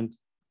different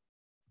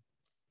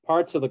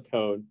parts of the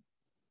code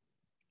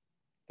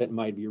that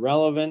might be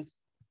relevant.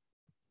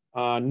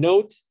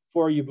 Note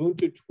for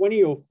Ubuntu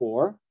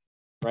 2004,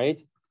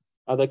 right?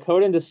 The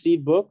code in the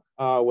seed book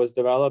was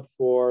developed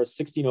for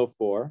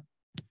 1604.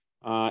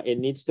 It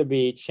needs to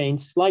be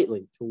changed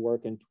slightly to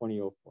work in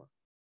 2004.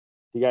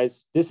 You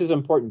guys, this is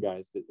important,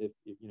 guys. If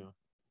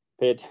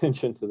pay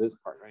attention to this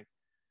part, right?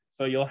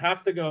 So you'll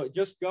have to go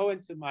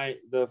into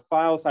the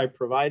files I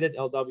provided,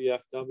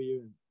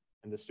 LWFW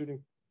and the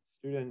student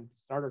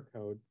starter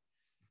code,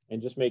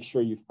 and just make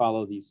sure you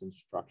follow these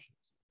instructions.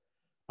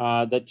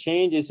 The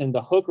change is in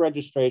the hook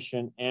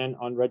registration and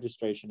on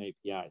registration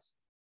APIs.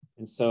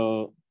 And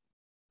so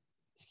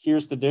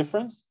here's the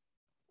difference.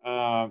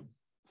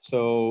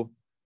 So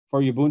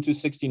for Ubuntu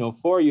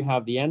 1604, you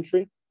have the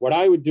entry. What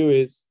I would do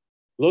is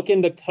look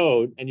in the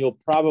code and you'll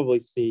probably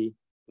see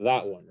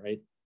that one,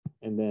 right?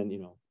 And then,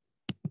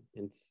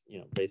 it's,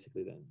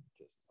 basically then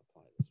just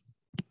apply this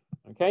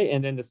one. Okay,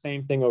 and then the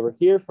same thing over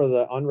here for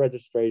the on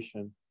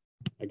registration.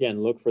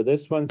 Again, look for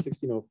this one,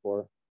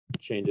 1604,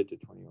 change it to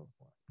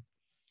 2004.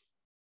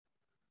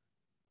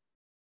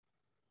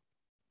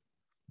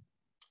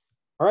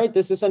 All right,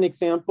 this is an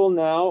example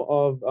now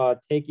of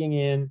taking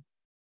in,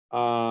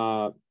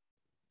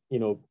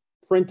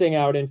 printing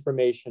out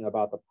information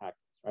about the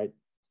packets, right?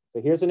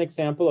 So here's an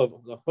example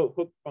of the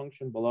hook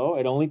function below.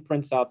 It only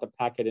prints out the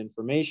packet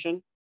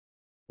information.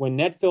 When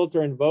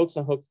netfilter invokes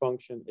a hook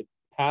function, it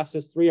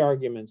passes 3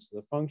 arguments to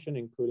the function,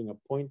 including a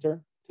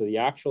pointer to the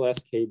actual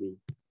SKB,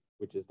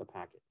 which is the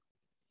packet.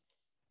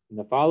 In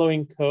the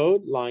following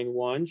code, line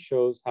 1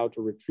 shows how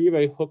to retrieve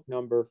a hook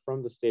number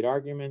from the state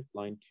argument.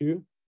 Line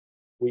 2,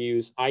 we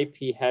use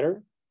IP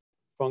header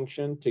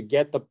function to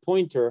get the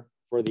pointer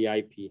for the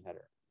IP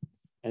header,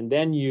 and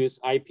then use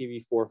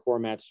IPv4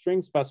 format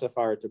string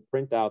specifier to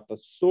print out the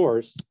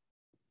source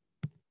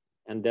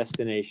and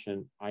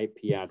destination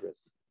IP address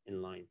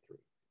in line 3.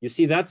 You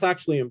see, that's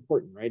actually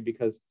important, right?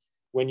 Because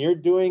when you're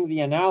doing the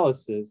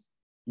analysis,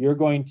 you're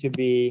going to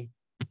be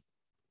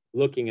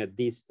looking at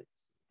these things.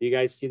 Do you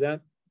guys see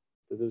that?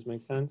 Does this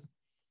make sense?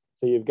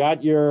 So you've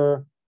got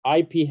your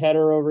IP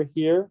header over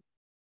here,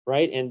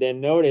 right? And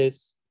then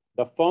notice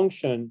the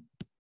function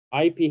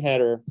IP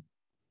header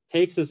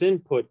takes as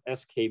input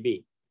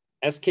SKB.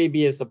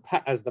 SKB is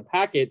as the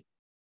packet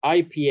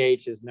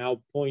IPH is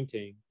now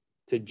pointing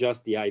to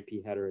just the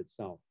IP header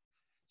itself.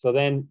 So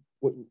then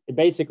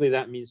basically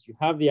that means you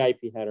have the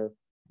IP header,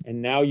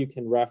 and now you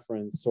can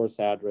reference source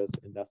address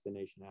and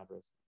destination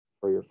address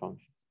for your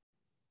function.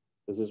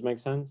 Does this make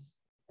sense?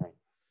 All right.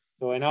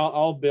 So, and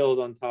I'll build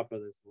on top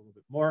of this a little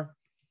bit more,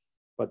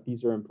 but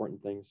these are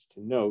important things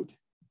to note.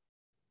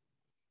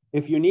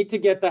 If you need to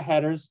get the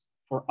headers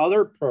for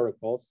other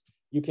protocols,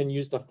 you can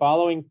use the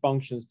following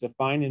functions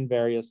defined in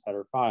various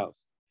header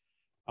files.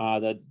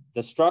 The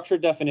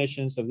structured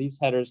definitions of these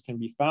headers can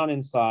be found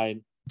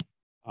inside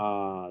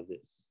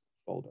this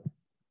folder,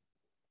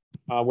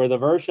 where the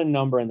version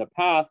number and the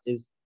path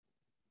is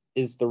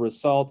the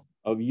result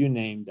of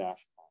uname -path.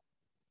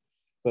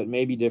 So it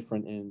may be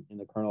different in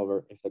the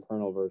kernel if the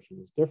kernel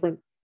version is different.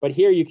 But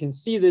here you can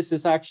see this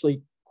is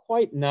actually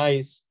quite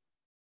nice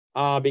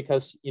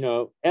because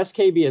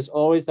SKB is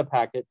always the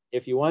packet.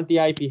 If you want the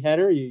IP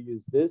header, you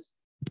use this.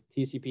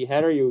 TCP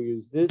header, you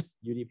use this.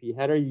 UDP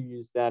header, you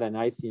use that. And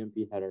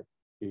ICMP header,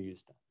 you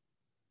use that.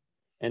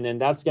 And then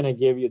that's going to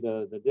give you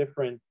the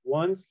different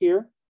ones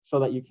here so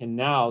that you can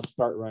now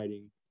start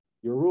writing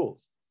your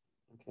rules.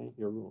 Okay,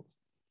 your rules.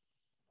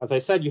 As I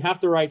said, you have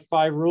to write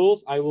 5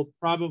 rules. I will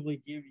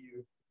probably give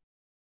you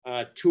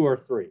 2 or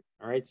 3.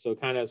 All right, so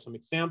kind of some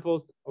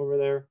examples over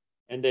there.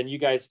 And then you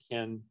guys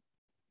can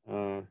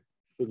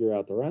figure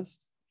out the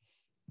rest.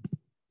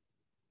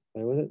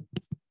 Play with it.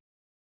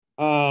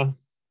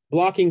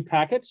 Blocking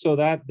packets. So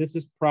this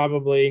is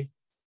probably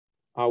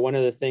one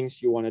of the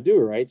things you want to do,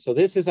 right? So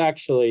this is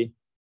actually,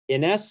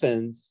 in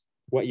essence,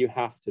 what you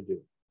have to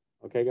do.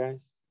 Okay,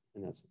 guys?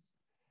 In essence.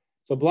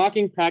 So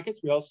blocking packets,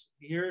 we also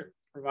here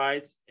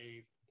provides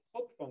a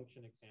hook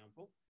function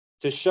example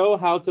to show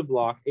how to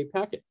block a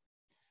packet.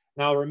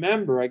 Now,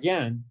 remember,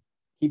 again,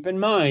 keep in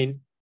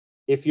mind,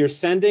 if you're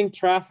sending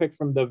traffic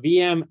from the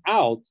VM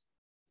out,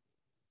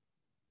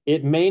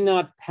 it may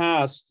not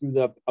pass through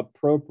the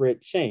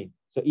appropriate chain.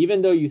 So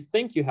even though you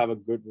think you have a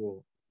good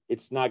rule,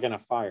 it's not going to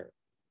fire.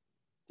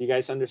 Do you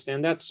guys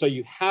understand that? So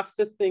you have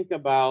to think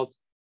about,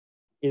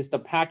 is the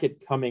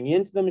packet coming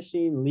into the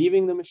machine,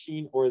 leaving the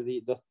machine, or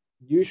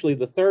usually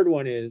the third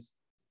one is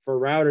for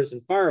routers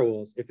and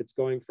firewalls, if it's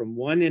going from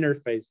one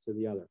interface to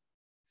the other.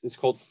 It's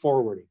called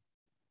forwarding,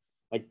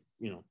 like,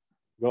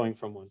 going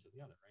from one to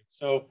the other, right?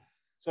 So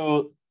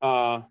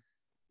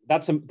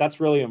that's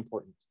really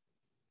important.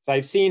 So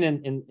I've seen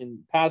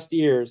in past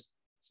years,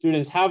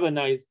 students have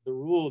the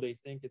rule, they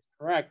think it's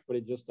correct, but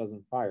it just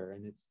doesn't fire.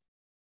 And it's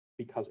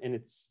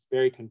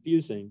very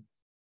confusing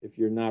if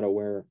you're not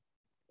aware.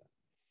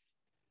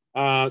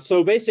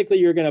 So basically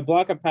you're going to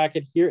block a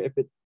packet here if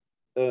it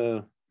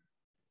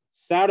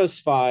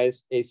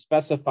satisfies a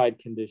specified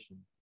condition.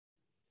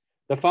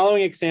 The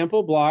following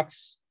example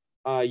blocks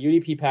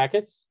UDP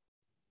packets.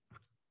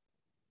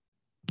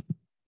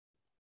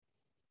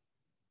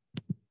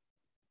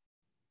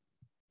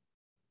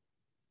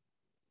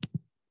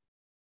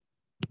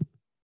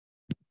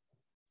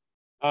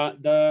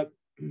 The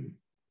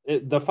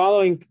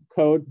following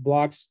code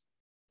blocks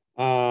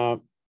a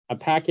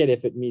packet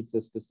if it meets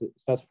the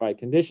specified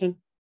condition.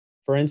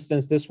 For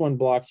instance, this one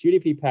blocks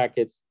UDP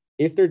packets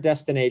if their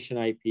destination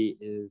IP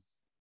is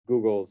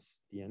Google's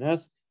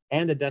DNS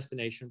and the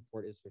destination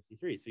port is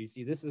 53. So you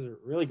see, this is a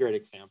really great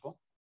example.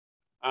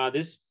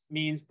 This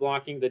means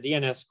blocking the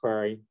DNS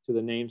query to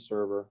the name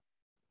server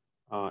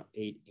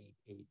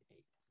 8888.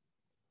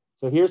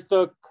 So here's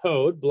the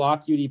code,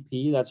 block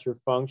UDP, that's your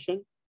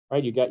function,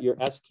 right? You got your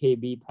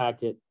SKB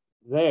packet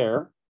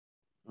there,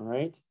 all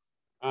right?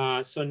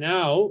 So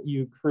now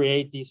you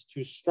create these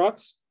 2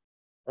 structs,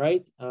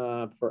 right?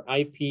 For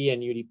IP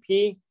and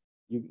UDP,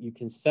 you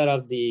can set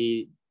up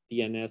the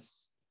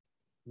DNS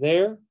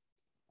there.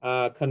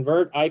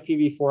 Convert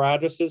IPv4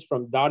 addresses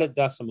from dotted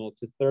decimal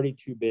to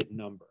 32-bit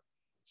number.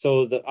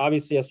 So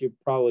obviously, as you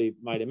probably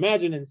might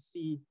imagine in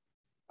C,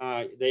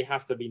 they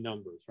have to be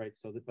numbers, right?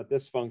 So, but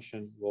this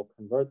function will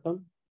convert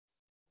them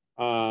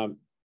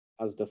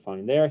as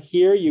defined there.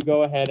 Here, you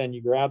go ahead and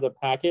you grab the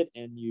packet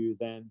and you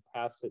then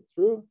pass it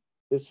through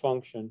this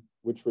function,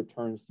 which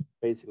returns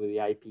basically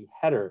the IP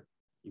header.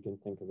 You can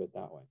think of it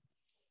that way.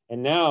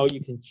 And now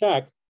you can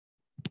check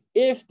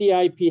if the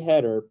IP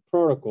header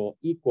protocol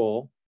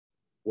equal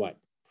what?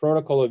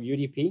 Protocol of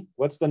UDP.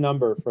 What's the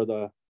number for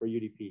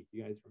UDP? Do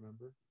you guys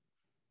remember?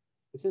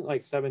 Isn't it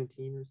like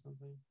 17 or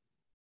something?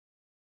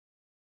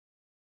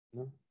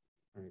 No?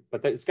 All right.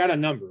 But it's got a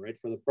number, right?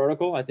 For the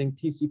protocol, I think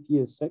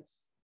TCP is 6.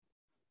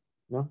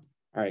 No?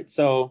 All right.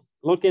 So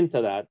look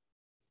into that.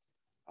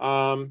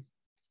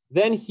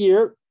 Then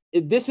here,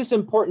 this is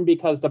important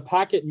because the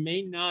packet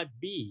may not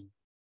be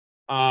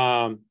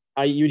a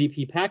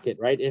UDP packet,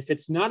 right? If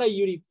it's not a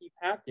UDP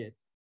packet,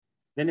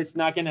 then it's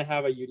not going to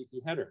have a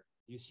UDP header.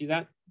 Do you see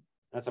that?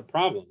 That's a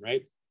problem,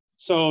 right?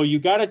 So you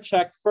got to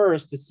check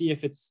first to see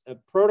if it's a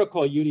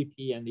protocol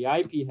UDP and the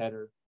IP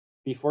header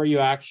before you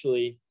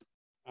actually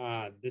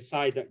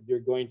decide that you're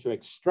going to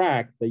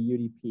extract the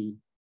UDP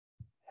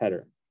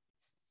header.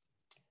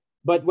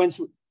 But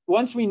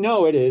once we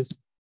know it is,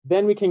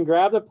 then we can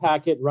grab the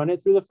packet, run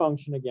it through the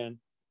function again.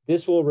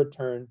 This will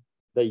return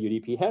the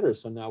UDP header.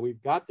 So now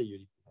we've got the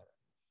UDP header.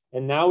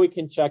 And now we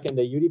can check in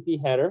the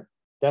UDP header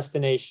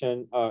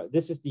destination.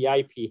 This is the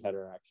IP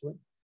header actually.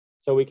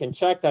 So we can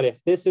check that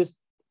if this is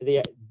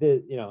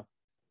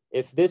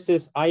if this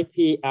is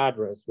IP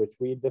address, which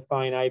we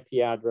define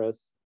IP address,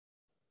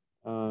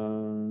 we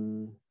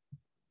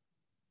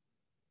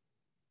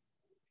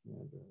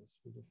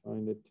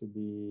defined it to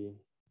be,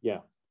 yeah,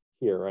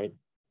 here, right?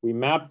 We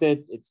mapped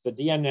it, it's the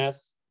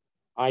DNS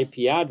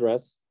IP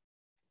address,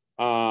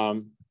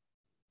 because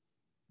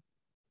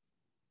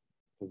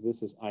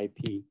this is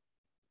IP.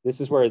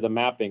 This is where the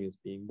mapping is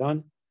being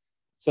done.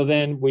 So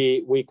then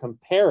we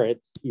compare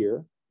it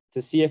here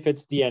to see if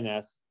it's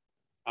DNS.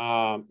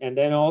 And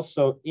then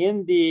also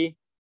in the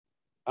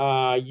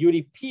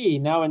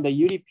UDP, now in the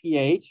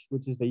UDPH,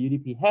 which is the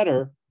UDP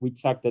header, we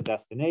check the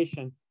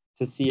destination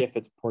to see if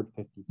it's port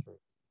 53.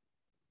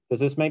 Does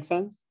this make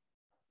sense?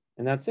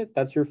 And that's it.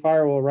 That's your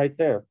firewall right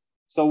there.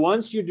 So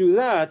once you do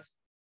that,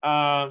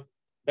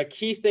 the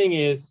key thing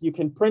is you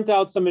can print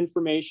out some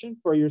information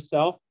for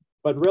yourself,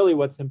 but really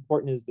what's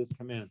important is this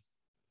command.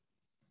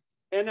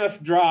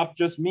 NF drop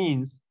just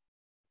means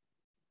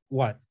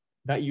what?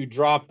 That you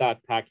drop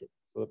that packet.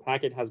 So the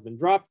packet has been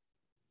dropped.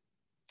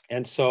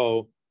 And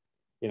so,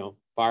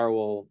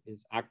 firewall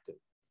is active.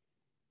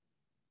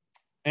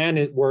 And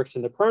it works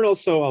in the kernel.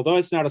 So although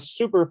it's not a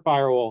super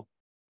firewall,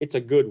 it's a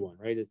good one,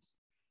 right? It's,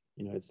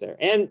 it's there.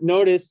 And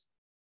notice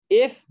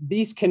if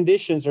these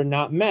conditions are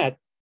not met,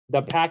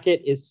 the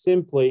packet is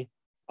simply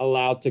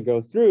allowed to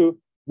go through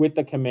with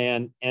the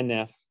command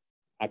NF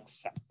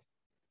accept.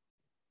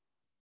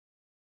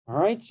 All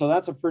right, so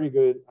that's a pretty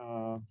good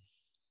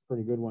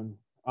one.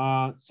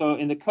 So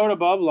in the code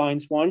above,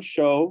 lines 1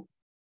 show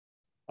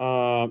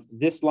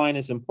this line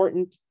is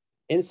important.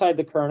 Inside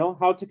the kernel,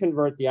 how to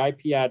convert the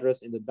IP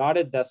address in the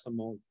dotted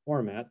decimal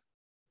format,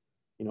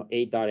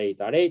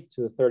 8.8.8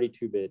 to a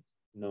 32-bit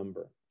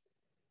number.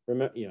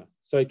 Remember,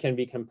 so it can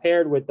be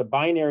compared with the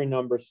binary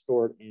number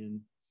stored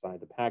inside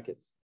the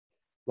packets.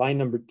 Line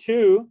number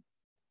 2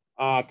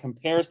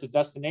 compares the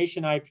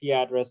destination IP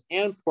address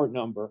and port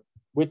number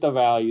with the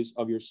values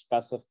of your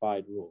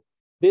specified rule.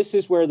 This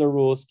is where the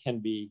rules can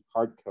be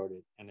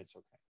hard-coded, and it's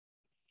okay.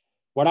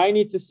 What I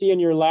need to see in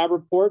your lab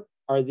report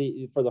are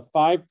for the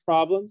 5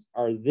 problems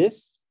are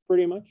this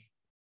pretty much,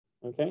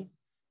 okay?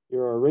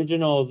 Your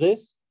original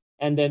this,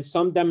 and then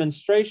some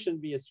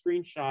demonstration via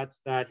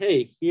screenshots that,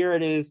 hey, here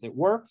it is, it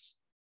works.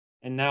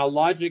 And now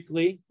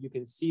logically, you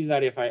can see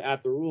that if I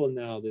add the rule,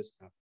 now this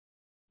happens,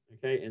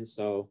 okay? And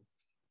so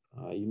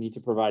you need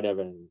to provide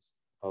evidence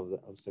of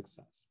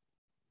success.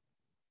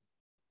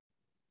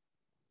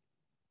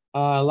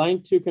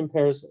 Line 2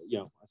 compares,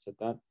 I said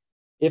that.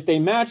 If they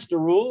match the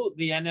rule,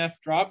 the NF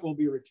drop will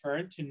be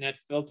returned to net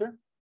filter,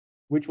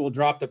 which will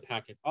drop the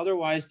packet.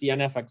 Otherwise, the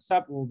NF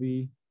accept will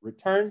be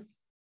returned,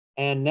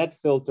 and net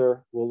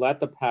filter will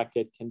let the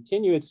packet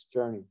continue its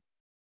journey.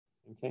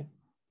 Okay.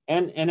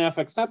 And NF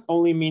accept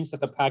only means that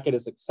the packet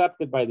is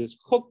accepted by this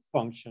hook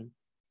function.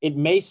 It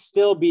may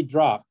still be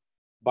dropped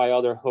by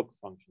other hook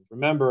functions.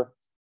 Remember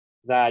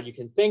that you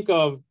can think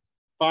of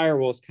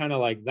firewalls kind of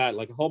like that,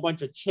 like a whole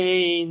bunch of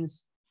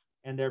chains,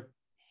 and they're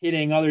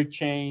hitting other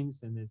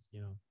chains, and it's,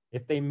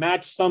 if they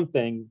match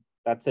something,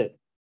 that's it.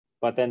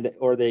 But then,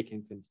 or they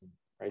can continue,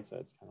 right? So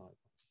it's kind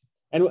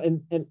of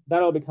like, and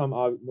that'll become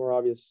more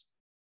obvious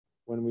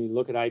when we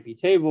look at IP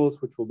tables,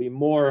 which will be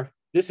more,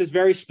 this is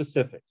very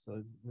specific.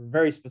 So we're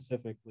very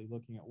specifically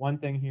looking at one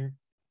thing here.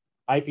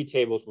 IP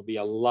tables will be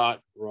a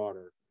lot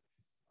broader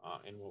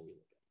in what we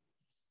look at.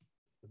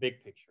 The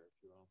big picture, if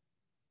you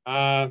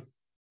will.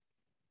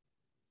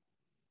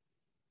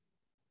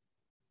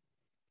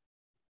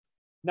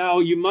 Now,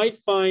 you might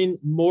find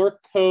more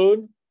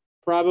code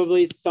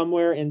probably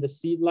somewhere in the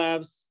seed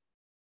labs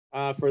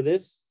for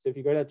this. So if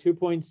you go to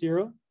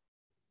 2.0,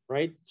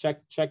 right,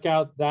 check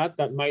out that.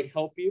 That might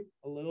help you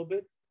a little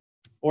bit.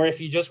 Or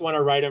if you just want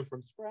to write them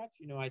from scratch,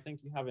 I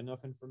think you have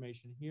enough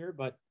information here.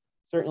 But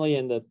certainly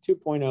in the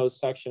 2.0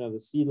 section of the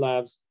seed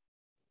labs.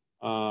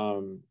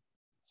 So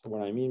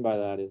what I mean by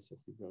that is if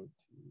you go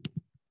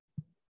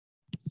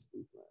to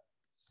seed labs.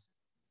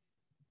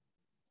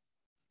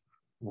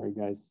 Are you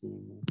guys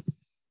seeing this?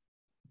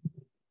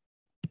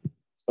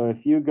 So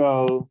if you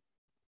go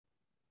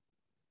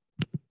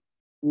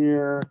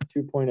here,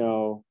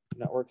 2.0,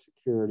 network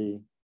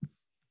security,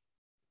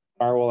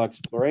 firewall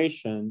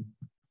exploration,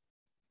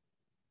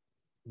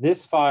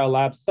 this file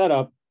lab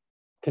setup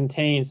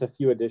contains a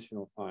few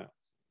additional files.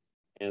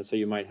 And so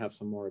you might have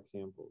some more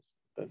examples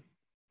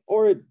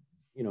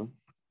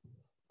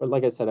but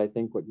like I said, I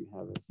think what you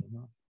have is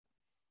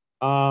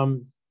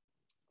enough.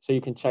 So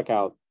you can check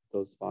out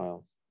those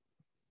files.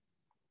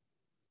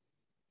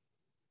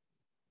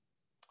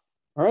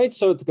 All right,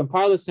 so to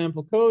compile the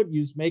sample code,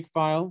 use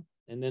makefile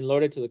and then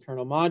load it to the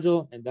kernel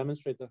module and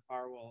demonstrate the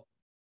firewall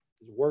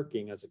is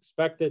working as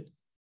expected.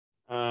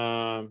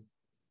 You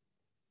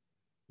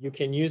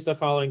can use the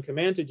following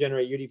command to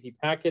generate UDP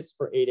packets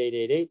for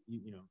 8888.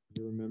 You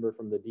remember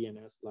from the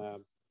DNS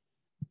lab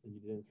that you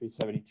did in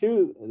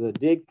 372, the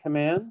dig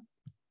command.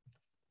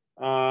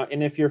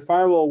 And if your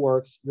firewall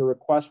works, your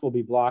request will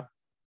be blocked.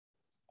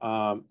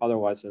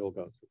 Otherwise, it'll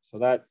go through. So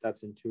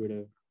that's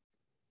intuitive.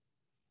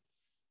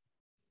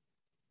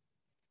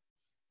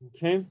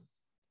 Okay.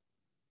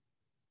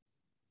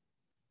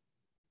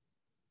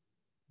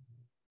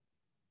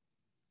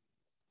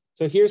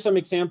 So here's some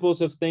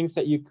examples of things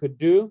that you could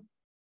do.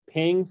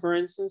 Ping, for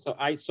instance.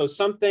 So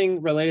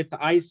something related to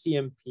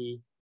ICMP,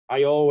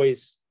 I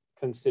always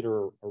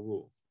consider a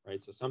rule,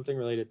 right? So something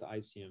related to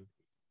ICMP,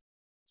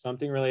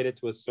 something related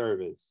to a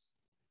service,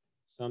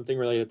 something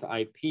related to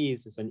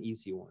IPs is an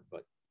easy one,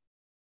 but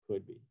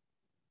could be.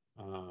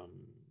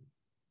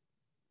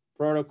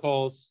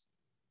 Protocols,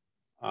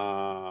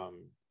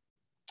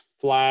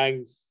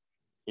 flags,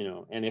 you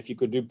know, and if you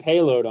could do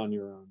payload on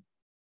your own,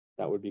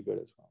 that would be good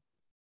as well.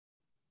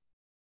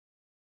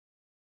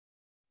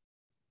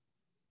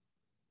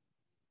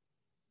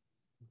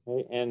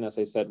 Okay, and as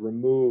I said,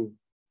 remove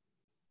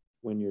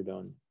when you're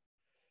done.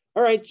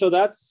 All right, so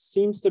that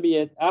seems to be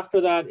it.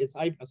 After that, it's,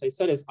 as I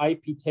said, it's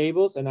IP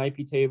tables, and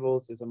IP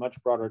tables is a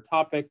much broader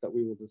topic that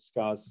we will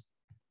discuss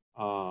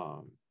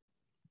after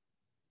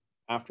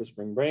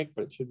spring break,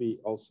 but it should be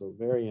also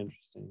very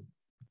interesting.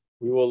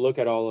 We will look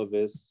at all of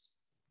this,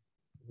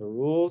 the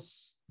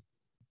rules.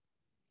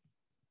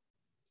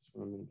 Just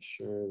want to make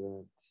sure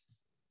that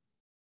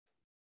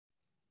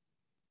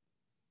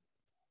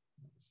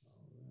that's all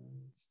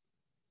right.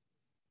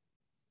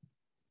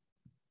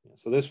 Yeah,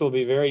 so this will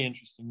be very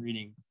interesting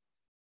reading,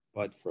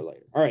 but for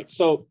later. All right,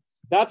 so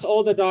that's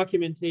all the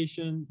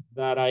documentation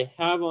that I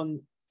have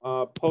on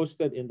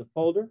posted in the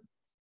folder.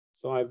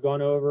 So I've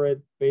gone over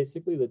it,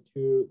 basically the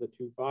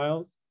two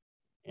files,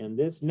 and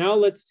this. Now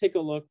let's take a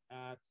look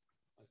at,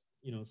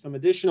 you know, some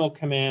additional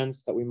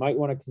commands that we might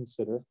want to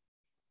consider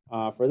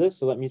for this.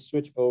 So let me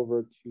switch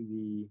over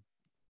to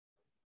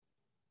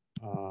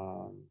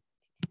the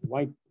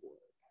whiteboard.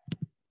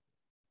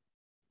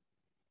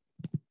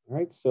 All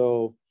right,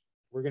 so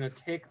we're going to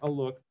take a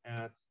look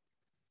at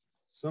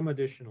some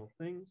additional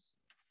things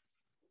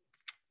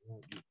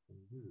that you can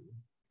do.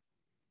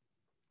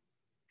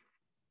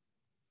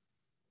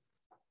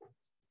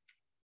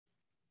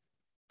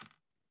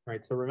 All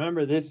right, so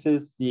remember, this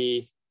is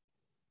the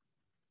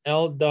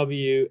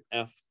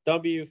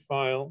LWFW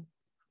file.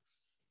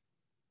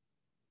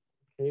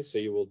 Okay, so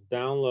you will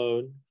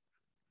download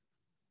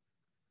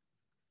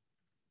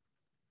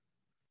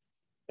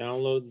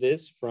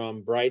this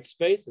from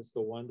Brightspace. It's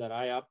the one that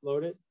I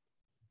uploaded.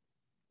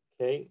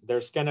 Okay,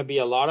 there's going to be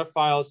a lot of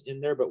files in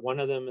there, but one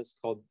of them is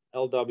called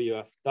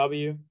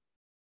LWFW.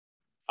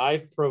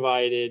 I've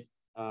provided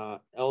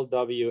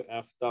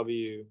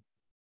LWFW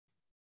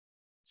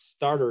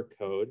starter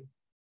code.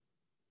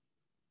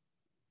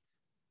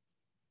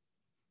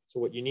 So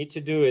what you need to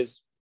do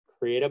is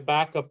create a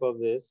backup of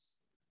this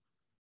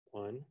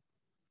one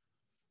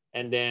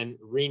and then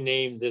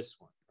rename this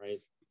one,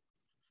 right?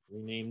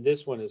 Rename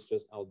this one as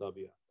just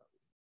LWFW.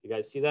 You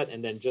guys see that?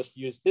 And then just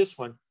use this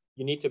one.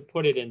 You need to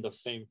put it in the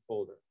same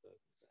folder, the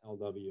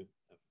LWFW.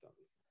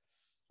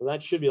 So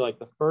that should be like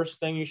the first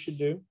thing you should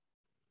do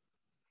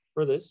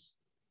for this.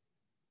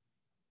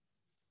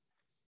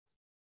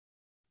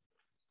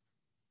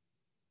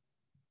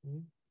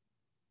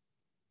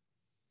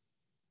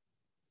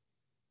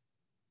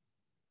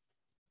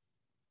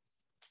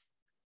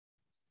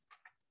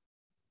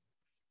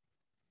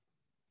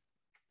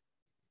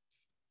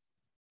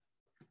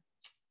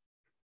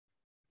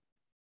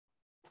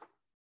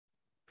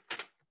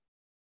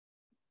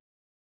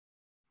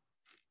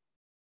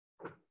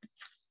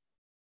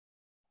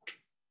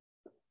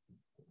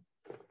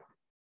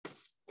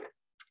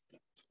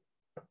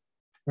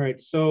 All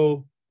right,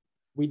 so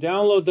we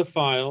download the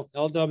file,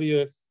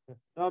 LWFW.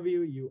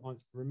 You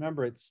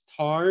remember it's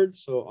tarred,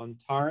 so on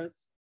tar it.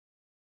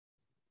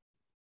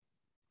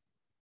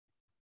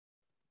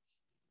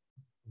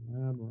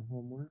 Lab or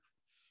homework.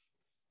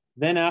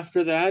 Then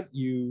after that,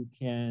 you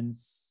can,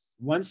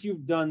 once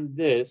you've done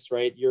this,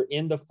 right, you're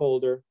in the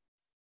folder.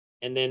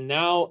 And then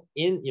now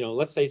in, you know,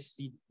 let's say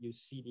you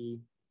CD.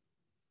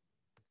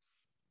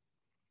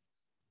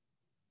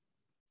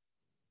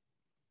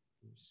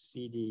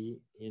 CD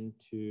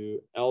into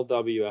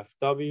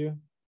LWFW.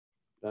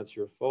 That's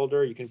your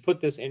folder. You can put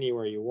this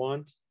anywhere you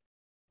want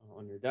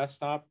on your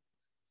desktop.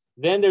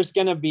 Then there's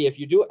going to be, if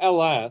you do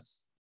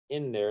ls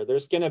in there,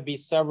 there's going to be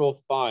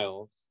several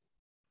files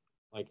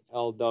like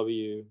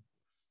LWFW,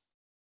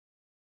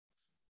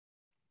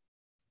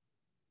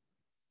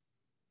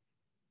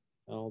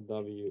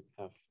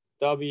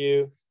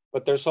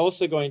 but there's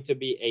also going to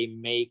be a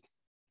make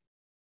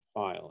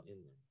file in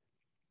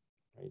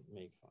there, right?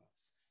 Make file.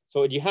 So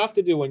what you have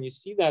to do when you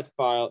see that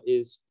file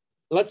is,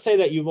 let's say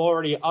that you've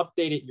already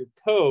updated your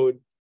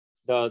code,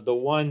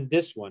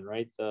 this one,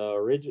 right?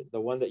 The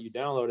one that you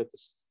downloaded, the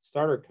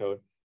starter code.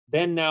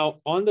 Then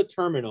now on the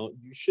terminal,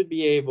 you should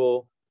be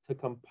able to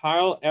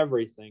compile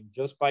everything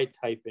just by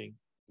typing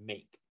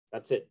make.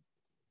 That's it.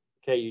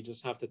 Okay, you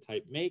just have to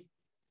type make.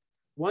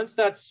 Once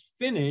that's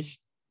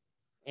finished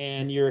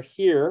and you're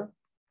here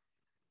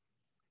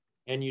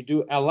and you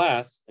do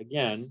ls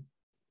again,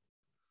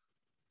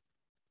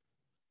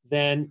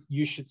 then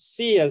you should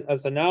see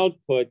as an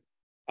output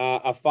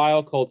a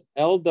file called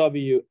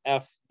lwfw.ko.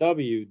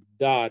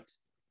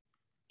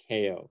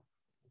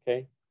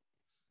 Okay,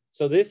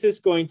 so this is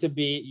going to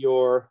be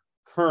your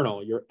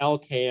kernel, your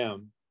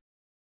LKM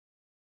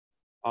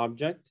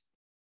object.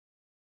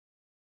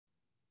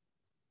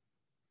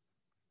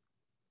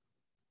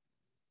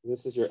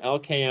 This is your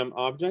LKM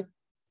object.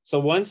 So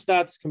once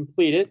that's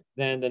completed,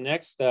 then the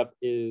next step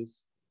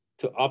is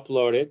to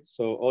upload it.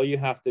 So all you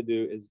have to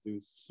do is do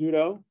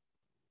sudo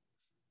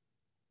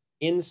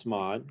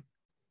insmod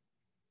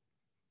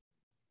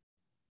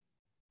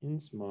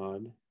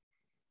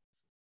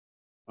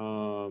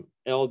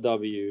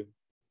lwfw.ko.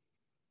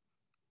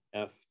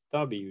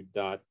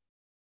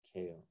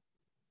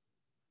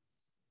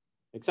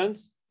 Make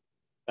sense?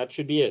 That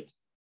should be it.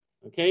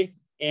 Okay.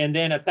 And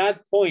then at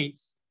that point,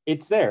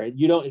 it's there.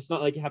 It's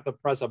not like you have to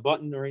press a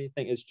button or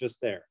anything. It's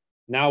just there.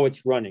 Now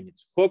it's running.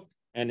 It's hooked,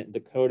 and the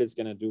code is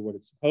going to do what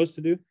it's supposed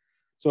to do.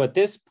 So at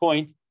this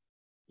point,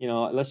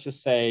 let's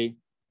just say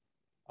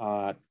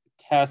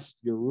test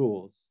your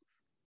rules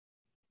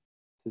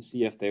to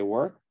see if they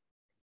work.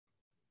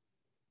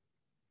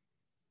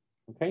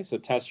 Okay, so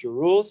test your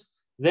rules.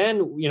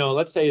 Then,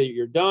 let's say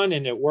you're done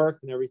and it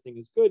worked and everything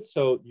is good.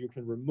 So you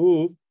can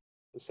remove,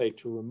 let's say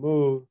to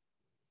remove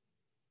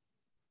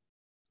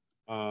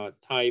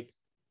type.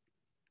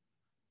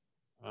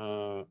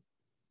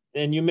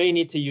 And you may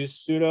need to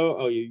use sudo.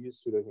 Oh, you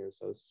use sudo here.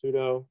 So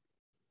sudo,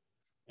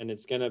 and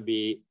it's going to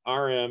be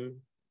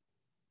rm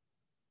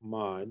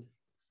mod,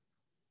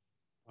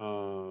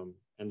 and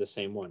the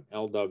same one,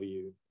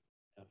 lwfw.ko.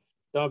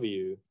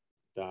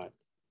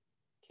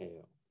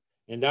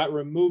 And that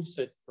removes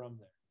it from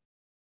there.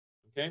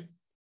 Okay.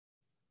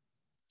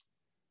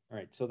 All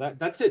right. So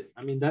that's it.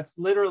 I mean, that's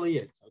literally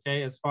it.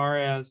 Okay. As far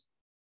as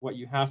what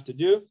you have to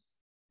do,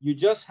 you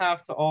just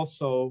have to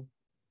also,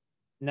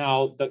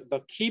 now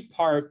the key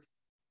part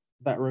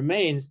that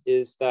remains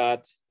is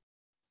that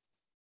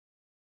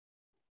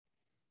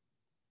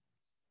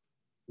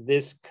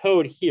this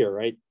code here,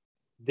 right?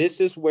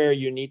 This is where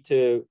you need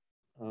to,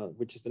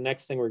 which is the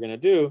next thing we're going to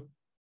do.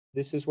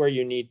 This is where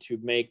you need to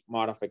make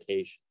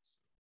modifications.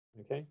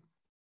 Okay.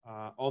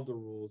 All the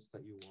rules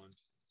that you want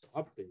to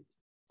update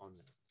on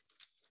that.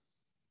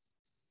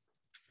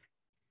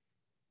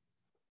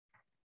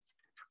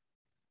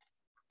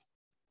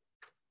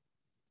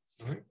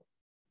 All right.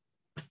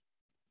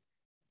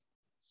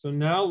 So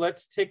now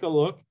let's take a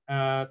look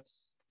at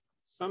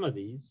some of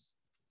these.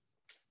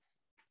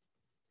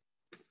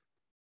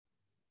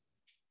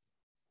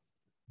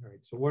 All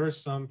right, so what are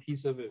some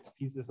pieces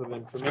of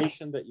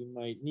information that you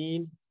might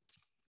need?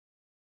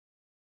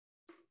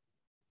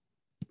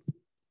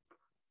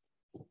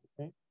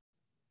 Okay.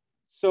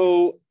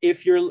 So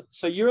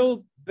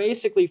you'll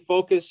basically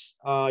focus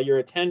your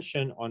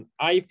attention on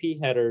IP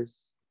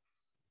headers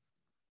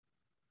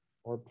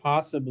or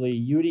possibly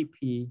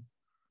UDP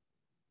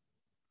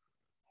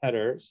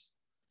headers,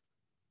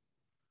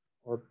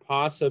 or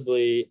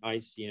possibly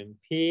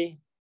ICMP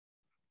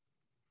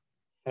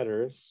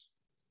headers,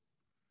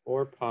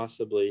 or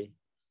possibly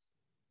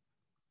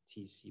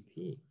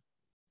TCP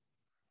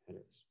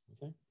headers.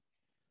 Okay.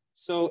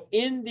 So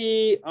in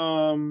the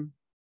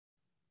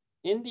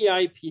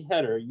IP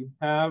header, you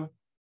have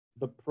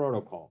the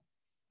protocol.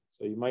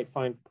 So you might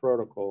find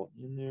protocol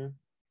in there,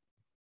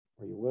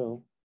 or you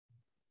will.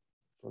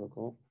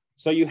 Protocol.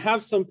 So you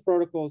have some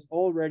protocols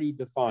already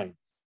defined.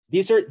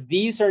 These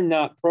are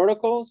not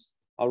protocols.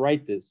 I'll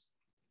write this,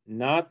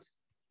 not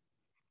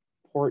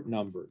port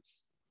numbers.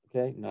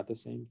 Okay, not the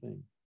same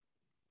thing.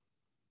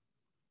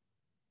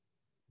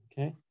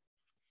 Okay,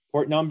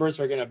 port numbers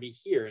are going to be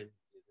here in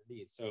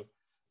these. So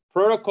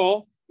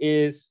protocol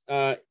is,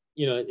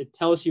 it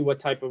tells you what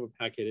type of a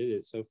packet it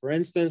is. So for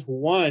instance,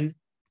 one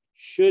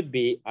should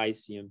be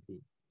ICMP.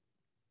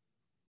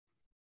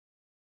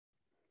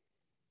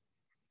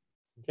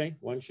 Okay,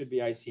 one should be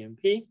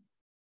ICMP,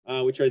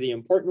 which are the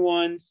important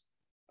ones.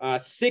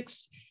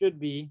 6 should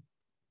be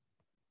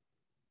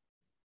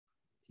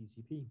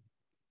TCP.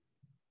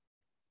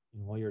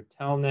 All your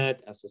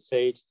telnet,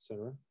 SSH,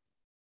 etc.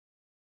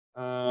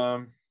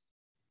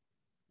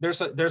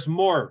 There's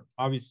more,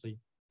 obviously.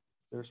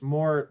 There's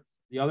more.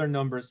 The other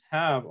numbers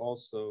have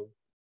also,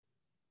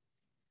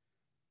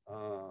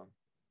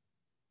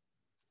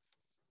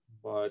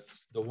 but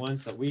the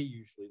ones that we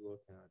usually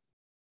look at.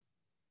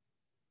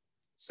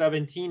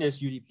 17 is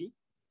UDP.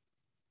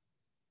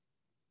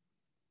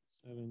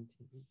 17.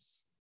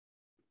 Oops.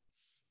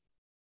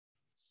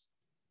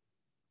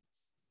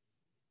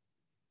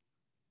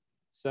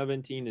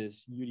 17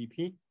 is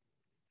UDP.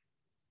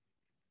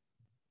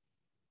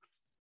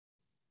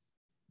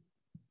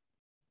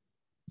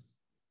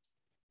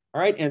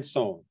 All right, and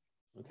so on.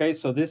 Okay,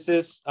 so this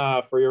is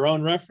for your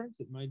own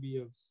reference. It might be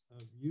of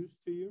use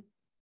to you.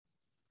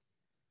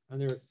 And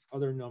there are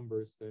other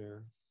numbers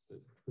there that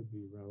could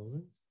be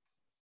relevant.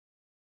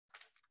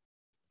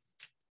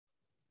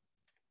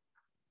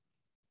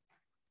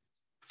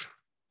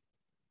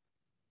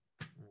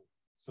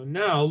 So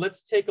now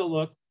let's take a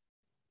look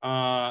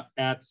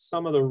at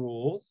some of the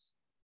rules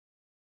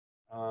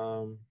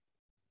So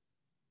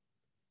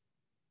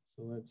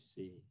let's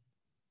see.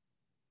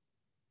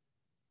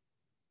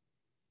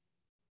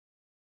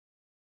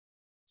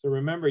 So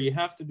remember, you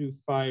have to do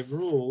 5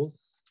 rules.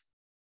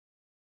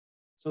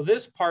 So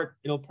this part,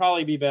 it'll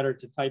probably be better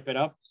to type it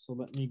up. So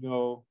let me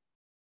go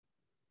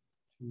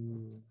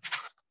to.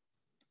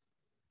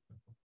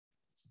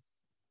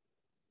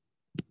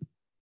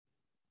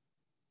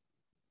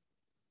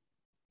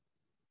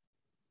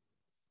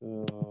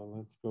 So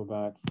let's go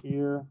back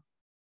here.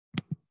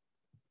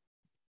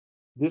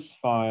 This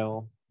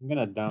file, I'm going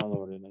to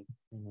download it. I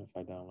don't know if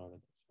I downloaded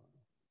this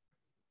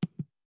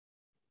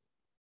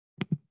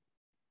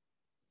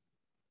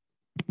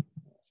file.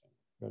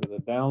 Go to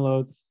the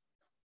downloads.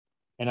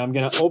 And I'm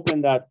going to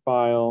open that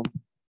file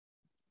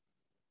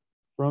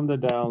from the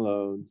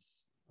downloads.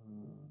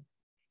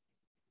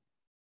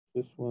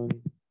 This one.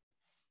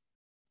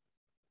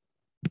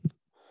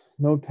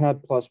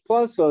 Notepad++,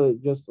 so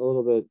just a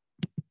little bit,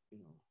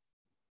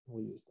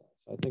 we'll use that.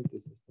 So I think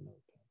this is the Notepad.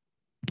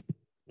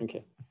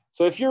 Okay,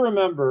 so if you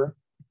remember,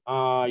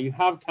 you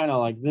have kind of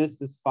like this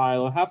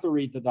file. I'll have to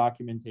read the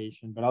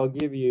documentation, but I'll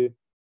give you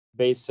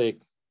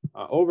basic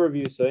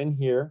overview. So in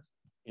here,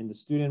 in the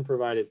student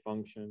provided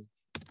function,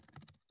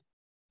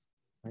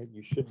 right,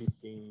 you should be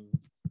seeing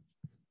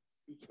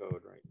C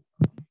code right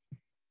now.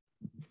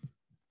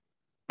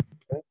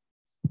 Okay.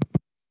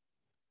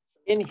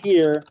 In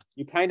here,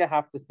 you kind of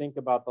have to think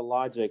about the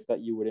logic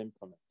that you would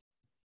implement.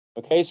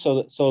 Okay,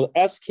 so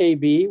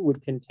SKB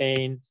would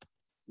contain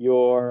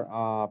your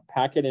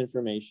packet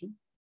information,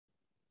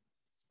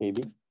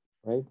 SKB,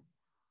 right?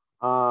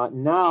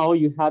 Now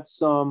you had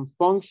some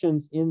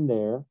functions in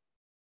there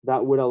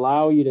that would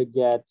allow you to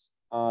get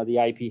the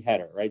IP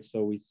header, right?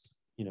 So we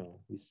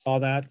saw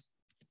that.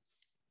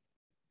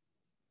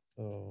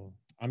 So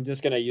I'm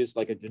just gonna use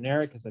like a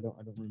generic because I don't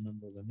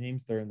remember the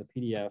names there in the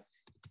PDF.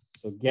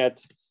 So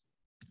get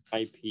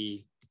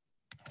IP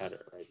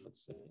header, right?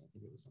 Let's say I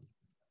think it was something.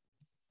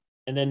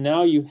 And then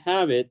now you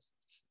have it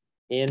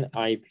in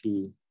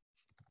IP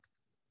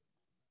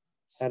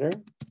header.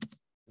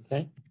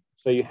 Okay,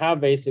 so you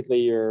have basically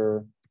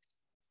your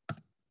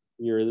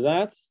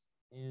that,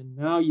 and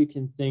now you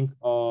can think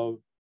of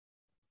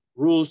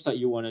rules that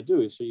you want to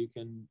do. So you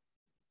can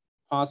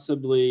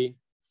possibly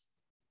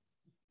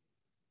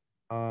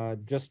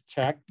just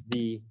check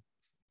the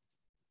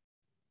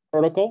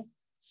protocol.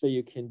 So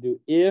you can do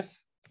if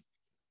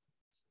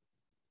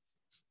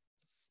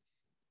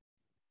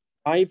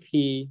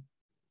IP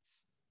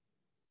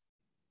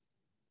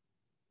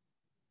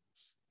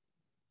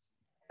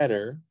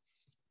header,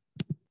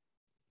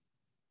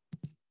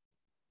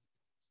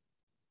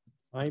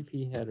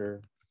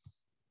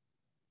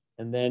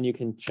 and then you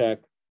can check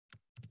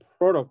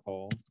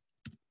protocol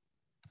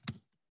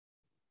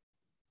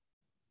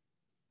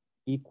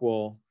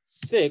equal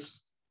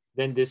 6,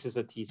 then this is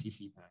a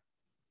TCP packet.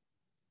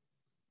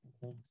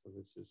 Okay, so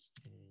this is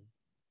a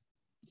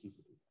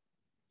TCP.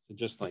 So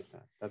just like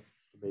that, that's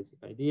the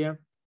basic idea.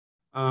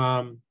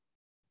 From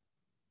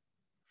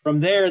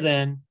there,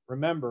 then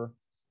remember,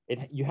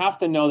 you have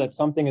to know that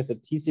something is a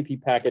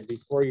TCP packet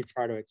before you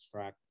try to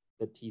extract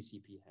the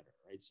TCP header,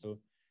 right? So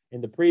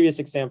in the previous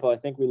example, I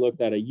think we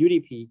looked at a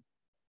UDP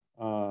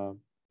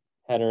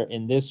header.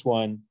 In this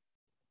one,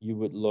 you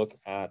would look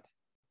at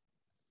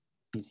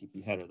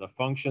TCP header. The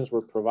functions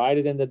were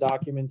provided in the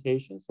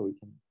documentation, so we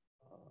can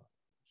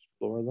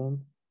explore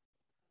them.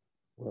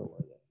 Where were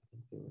they? I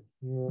think they were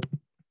here.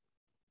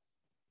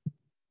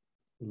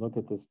 We look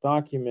at this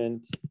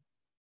document.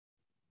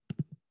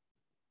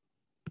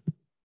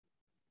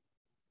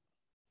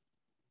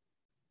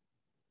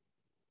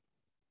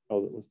 Oh,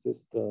 was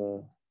this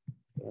the,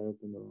 I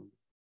opened the wrong.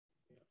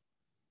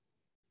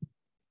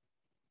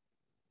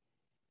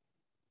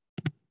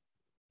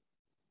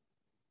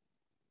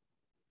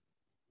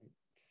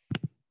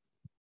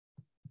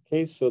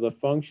 Okay, so the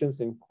functions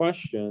in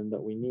question that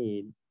we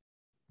need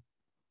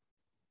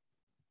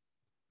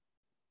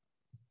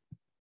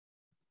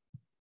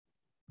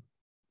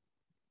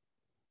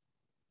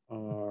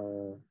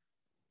are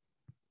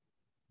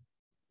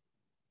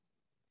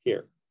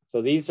here.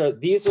 So these are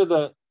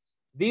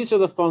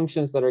the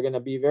functions that are going to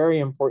be very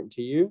important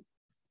to you.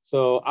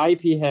 So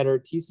IP header,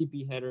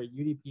 TCP header,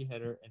 UDP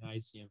header, and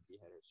ICMP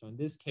header. So in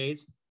this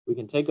case, we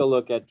can take a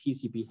look at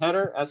TCP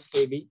header,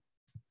 SKB.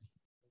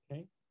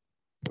 Okay,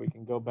 so we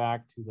can go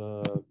back to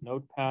the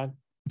Notepad,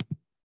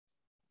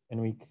 and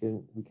we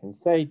can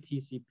say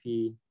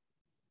TCP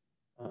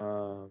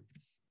header.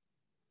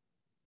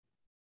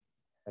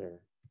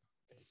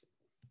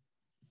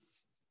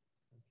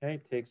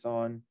 Okay, takes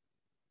on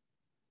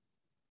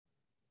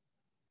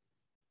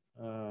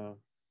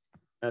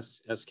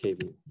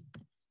SKB.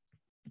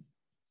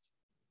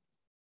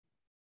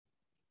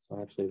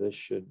 So actually, this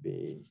should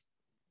be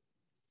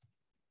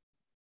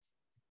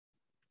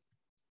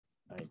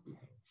IP.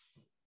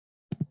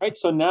 Right,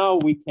 so now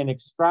we can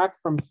extract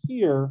from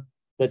here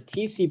the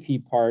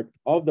TCP part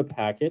of the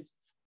packet.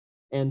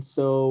 And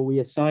so we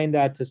assign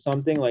that to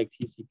something like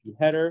TCP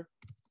header,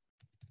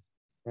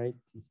 right?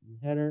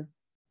 TCP header.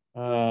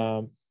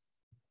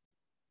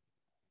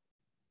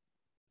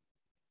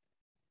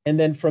 And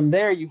then from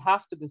there, you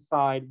have to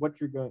decide what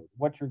you're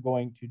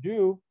going to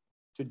do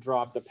to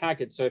drop the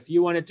packet. So if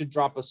you wanted to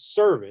drop a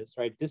service,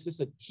 right? This is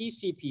a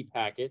TCP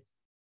packet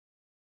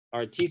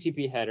or a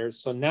TCP header.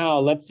 So now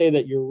let's say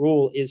that your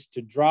rule is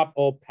to drop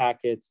all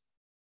packets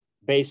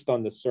based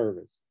on the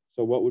service.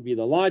 So what would be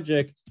the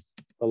logic?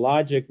 The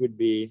logic would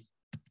be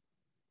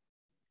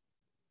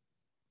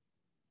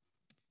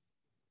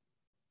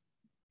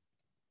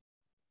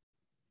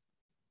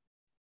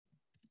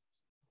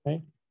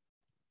okay,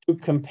 to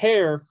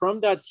compare from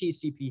that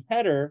TCP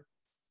header.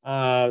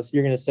 So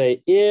you're going to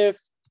say if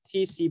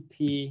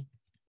TCP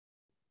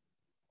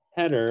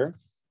header,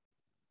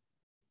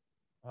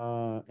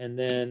 and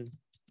then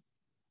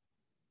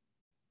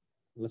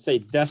let's say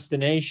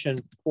destination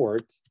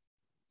port,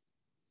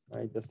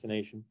 right?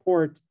 Destination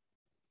port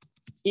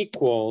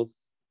equals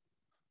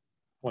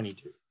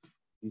 22.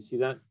 You see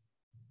that?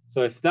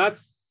 So if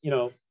that's,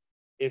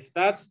 if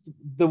that's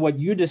what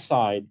you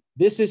decide,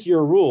 this is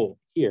your rule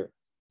here.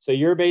 So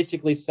you're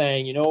basically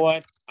saying, you know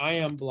what? I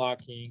am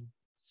blocking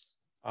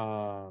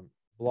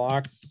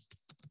blocks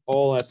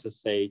all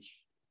SSH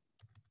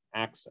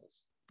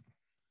access.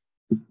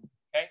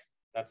 Okay,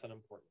 that's an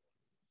important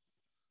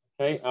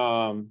one. Okay.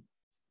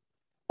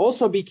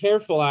 Also be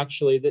careful,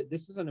 actually, that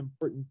this is an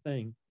important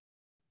thing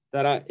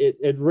that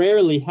it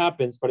rarely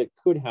happens, but it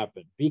could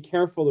happen. Be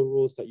careful the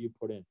rules that you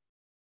put in,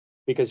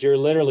 because you're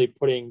literally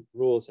putting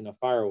rules in a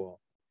firewall,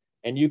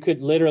 and you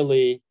could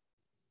literally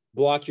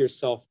block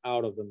yourself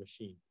out of the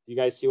machine. Do you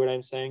guys see what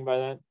I'm saying by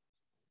that?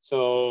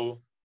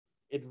 So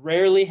it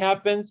rarely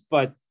happens,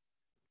 but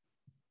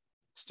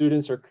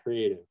students are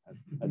creative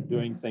at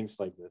doing things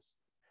like this.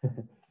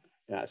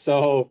 Yeah.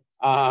 So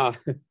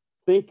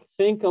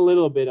think a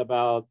little bit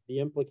about the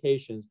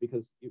implications,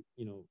 because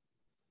you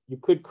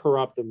could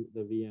corrupt the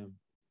VM,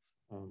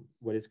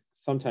 what is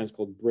sometimes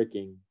called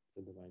bricking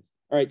the device.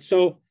 All right.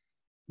 So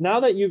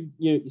now that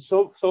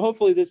so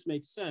hopefully this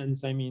makes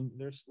sense. I mean,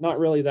 there's not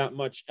really that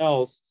much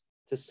else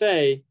to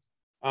say.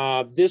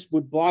 This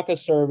would block a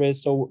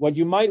service. So what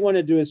you might want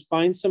to do is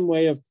find some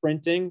way of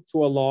printing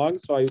to a log.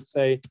 So I would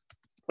say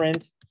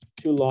print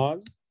to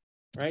log,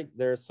 right?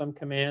 There are some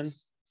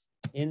commands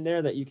in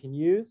there that you can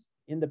use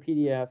in the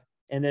PDF.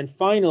 And then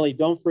finally,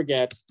 don't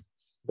forget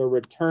the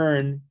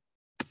return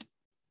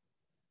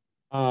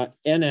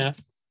NF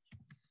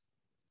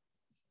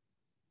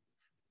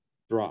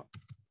drop.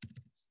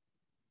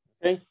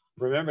 Okay,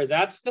 remember,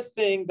 that's the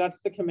thing, that's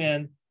the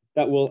command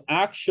that will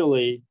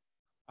actually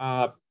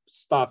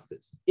stop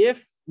this.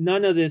 If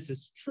none of this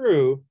is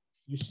true,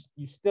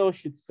 you still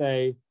should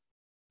say,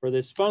 for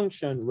this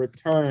function,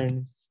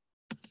 return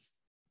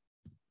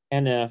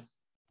NF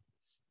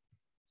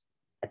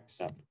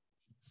accept.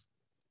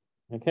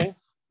 Okay,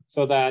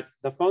 so that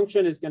the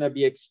function is going to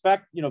be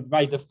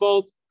by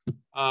default,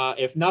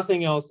 if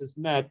nothing else is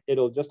met,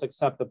 it'll just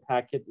accept the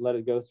packet, let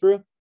it go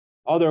through.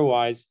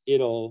 Otherwise,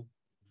 it'll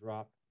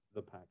drop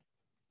the packet.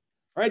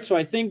 All right, so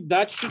I think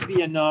that should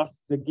be enough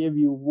to give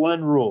you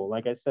one rule.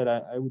 Like I said,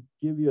 I would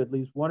give you at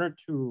least one or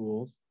two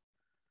rules.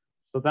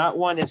 So that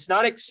one, it's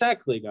not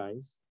exactly,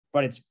 guys,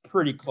 but it's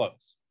pretty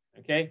close,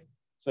 okay?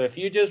 So if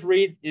you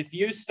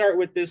start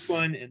with this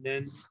one and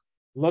then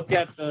look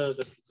at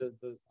the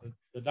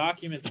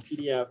document, the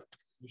PDF,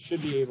 you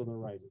should be able to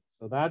write it.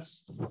 So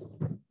that's,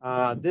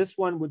 this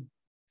one would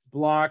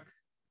block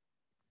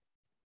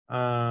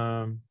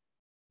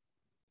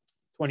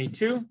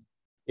 22.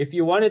 If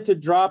you wanted to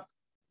drop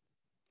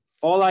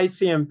all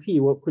ICMP,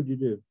 what could you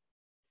do?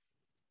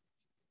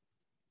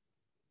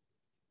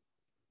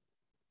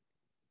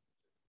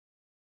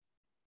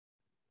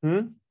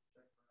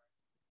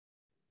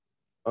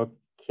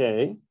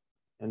 Okay.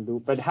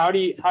 But how do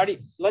you,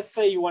 let's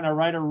say you want to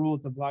write a rule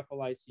to block all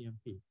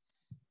ICMP.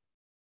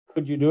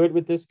 Could you do it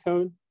with this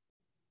code?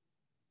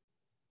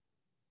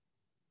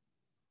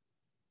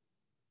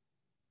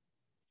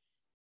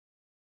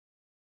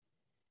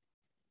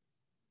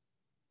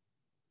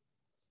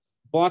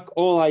 Block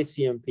all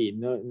ICMP.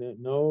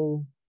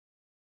 No.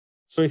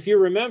 So if you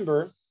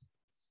remember,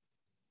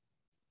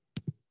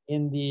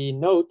 in the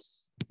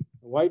notes,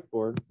 the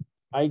whiteboard,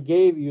 I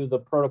gave you the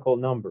protocol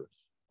numbers,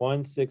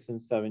 1, 6,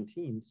 and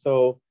 17.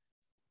 So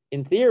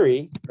in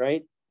theory,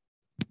 right,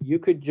 you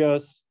could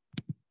just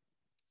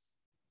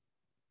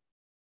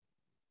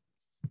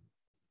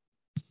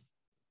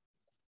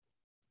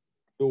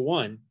do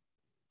 1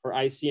 for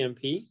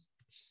ICMP,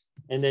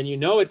 and then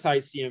it's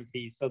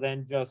ICMP, so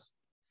then just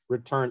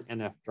return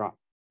NF drop.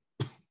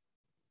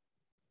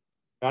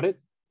 Got it?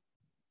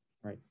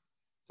 Right.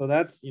 So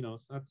that's,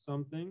 that's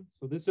something.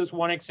 So this is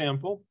one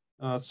example.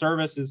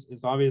 Service is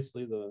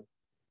obviously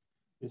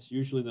it's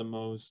usually the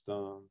most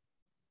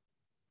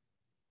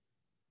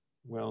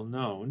well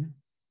known.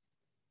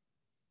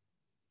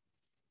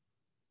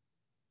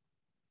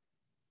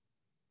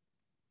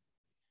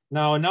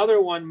 Now another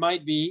one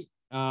might be,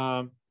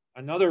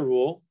 another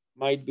rule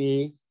might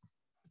be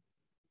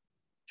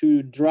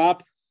to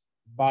drop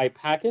by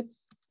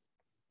packets.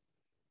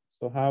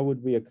 So how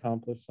would we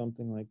accomplish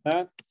something like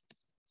that?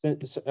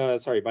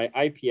 By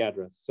IP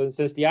address. So it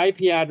says the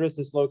IP address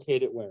is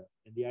located where?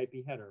 in the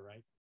IP header,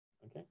 right?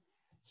 Okay.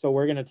 So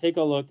we're going to take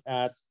a look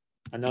at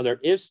another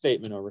if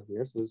statement over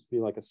here. So this would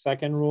be like a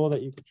second rule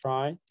that you could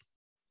try.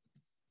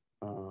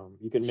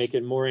 You can make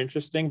it more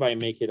interesting by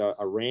making it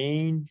a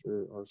range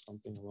or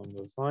something along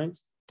those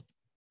lines.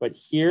 But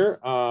here,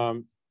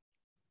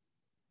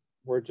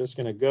 we're just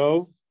going to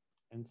go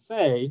and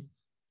say,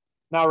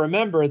 now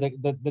remember,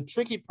 the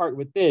tricky part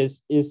with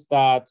this is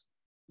that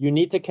you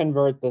need to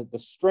convert the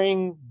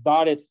string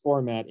dotted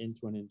format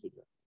into an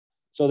integer.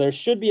 So there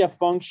should be a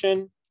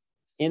function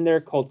in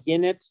there called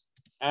init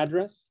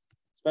address,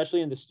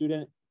 especially in the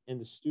student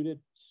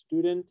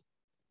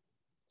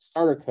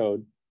starter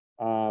code.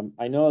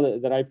 I know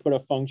that I put a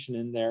function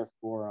in there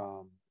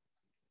for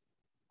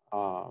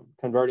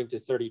converting to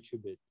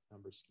 32-bit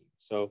number scheme,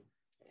 so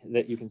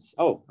that you can.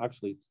 Oh,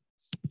 actually, it's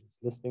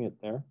listing it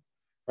there,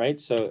 right?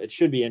 So it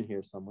should be in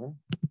here somewhere.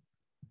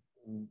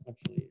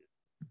 Actually,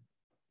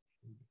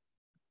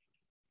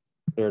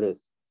 there it is.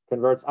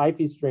 Converts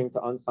IP string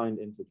to unsigned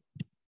integer.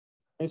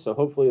 Okay, so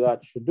hopefully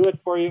that should do it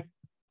for you.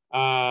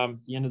 At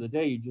the end of the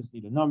day, you just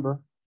need a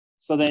number.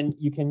 So then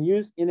you can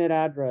use init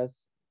address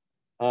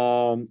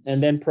and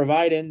then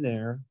provide in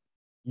there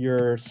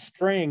your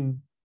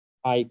string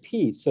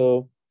IP.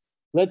 So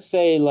let's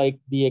say, like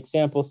the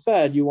example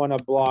said, you want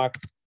to block,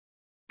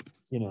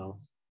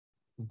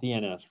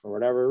 DNS for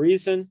whatever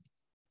reason.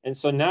 And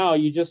so now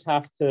you just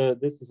have to,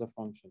 this is a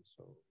function.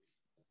 So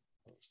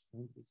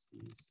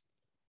parentheses.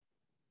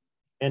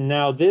 And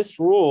now this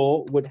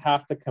rule would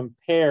have to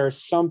compare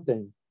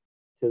something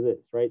to this,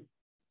 right?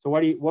 So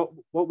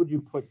what would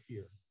you put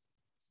here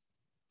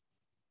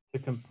to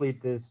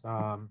complete this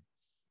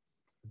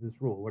this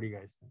rule? What do you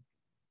guys think?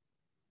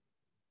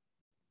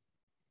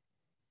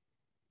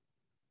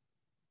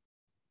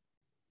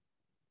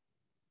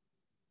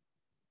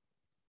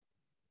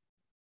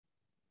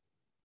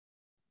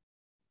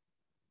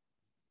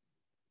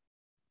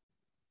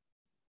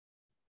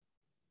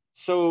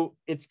 So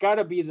it's got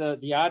to be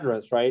the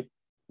address, right?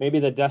 Maybe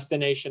the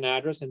destination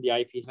address and the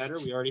IP header.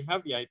 We already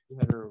have the IP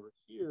header over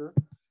here.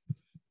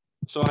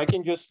 So I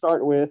can just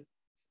start with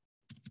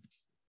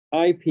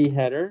IP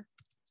header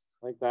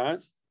like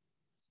that.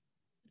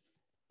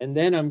 And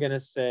then I'm going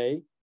to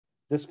say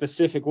the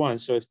specific one.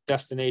 So it's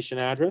destination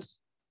address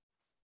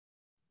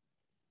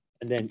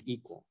and then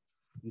equal.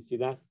 You see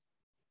that?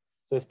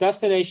 So if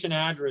destination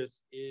address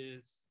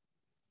is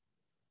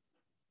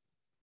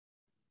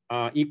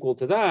equal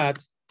to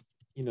that,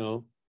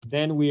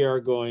 then we are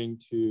going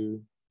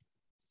to,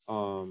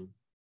 so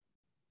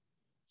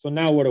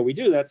now what do we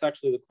do? That's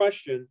actually the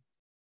question.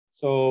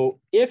 So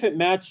if it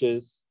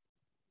matches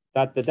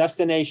that the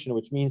destination,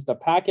 which means the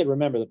packet,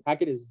 remember the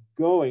packet is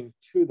going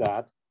to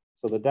that.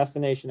 So the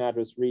destination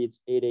address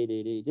reads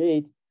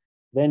 88888,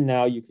 then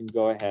now you can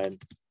go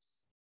ahead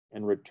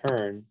and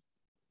return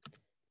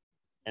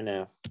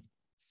NF.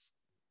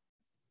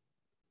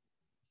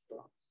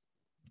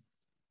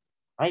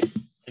 Right?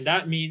 And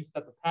that means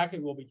that the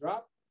packet will be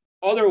dropped.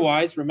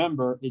 Otherwise,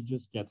 remember, it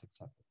just gets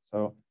accepted.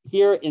 So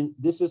here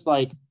this is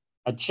like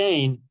a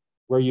chain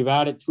where you've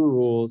added two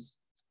rules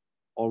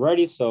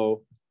already.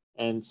 So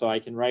I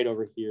can write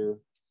over here.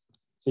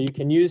 So you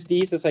can use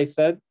these, as I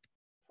said,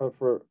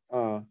 for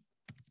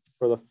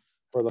the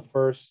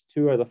first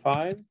two or the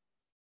five.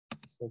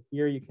 So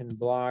here you can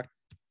block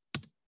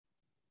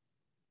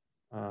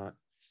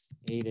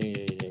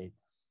 8888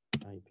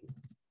 IP.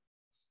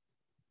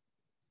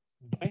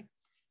 Okay,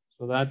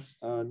 so that's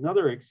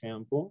another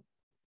example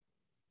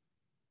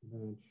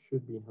that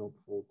should be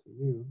helpful to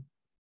you.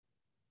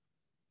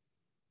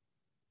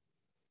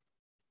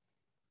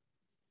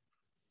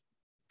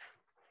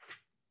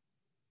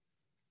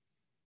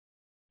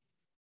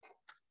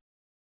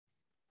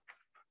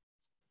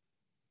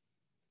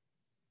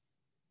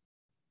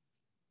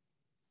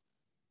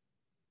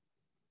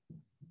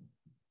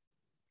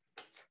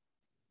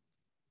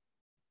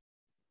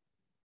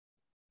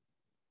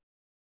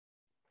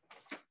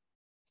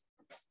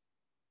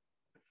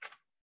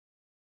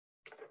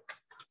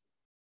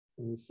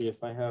 Let me see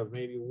if I have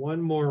maybe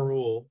one more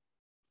rule.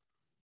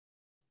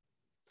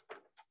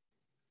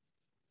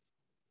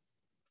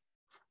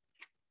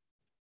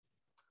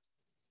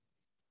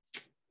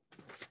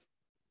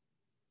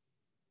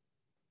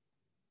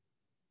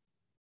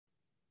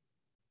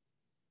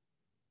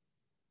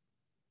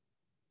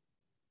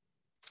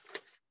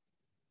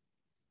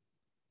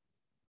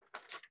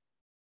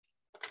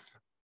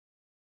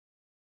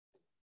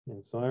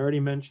 And so I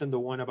already mentioned the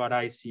one about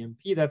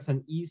ICMP. That's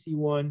an easy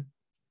one.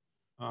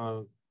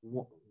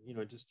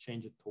 Just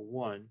change it to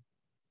 1.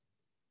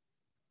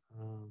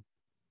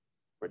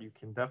 But you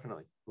can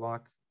definitely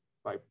block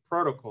by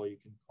protocol, you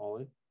can call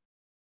it.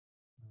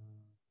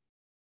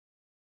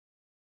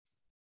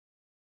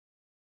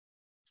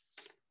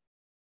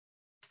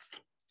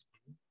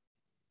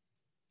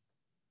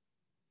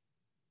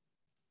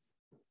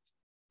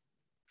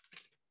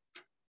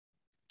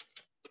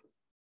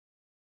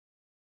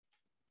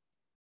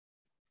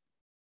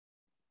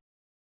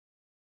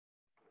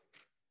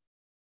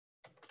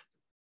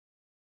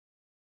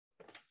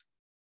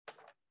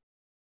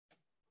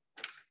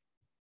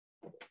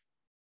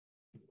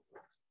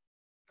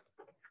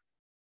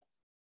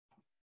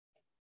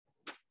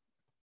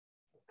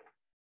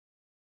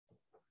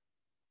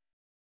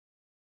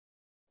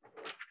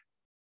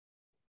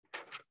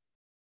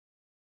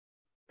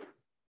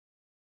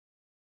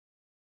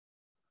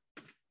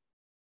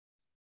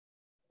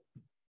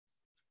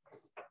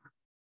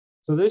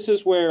 So this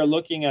is where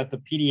looking at the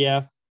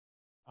PDF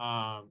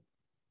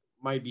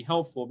might be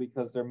helpful,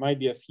 because there might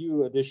be a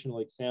few additional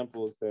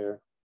examples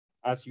there,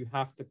 as you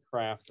have to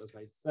craft, as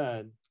I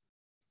said,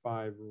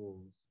 5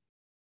 rules.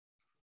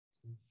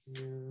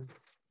 Here.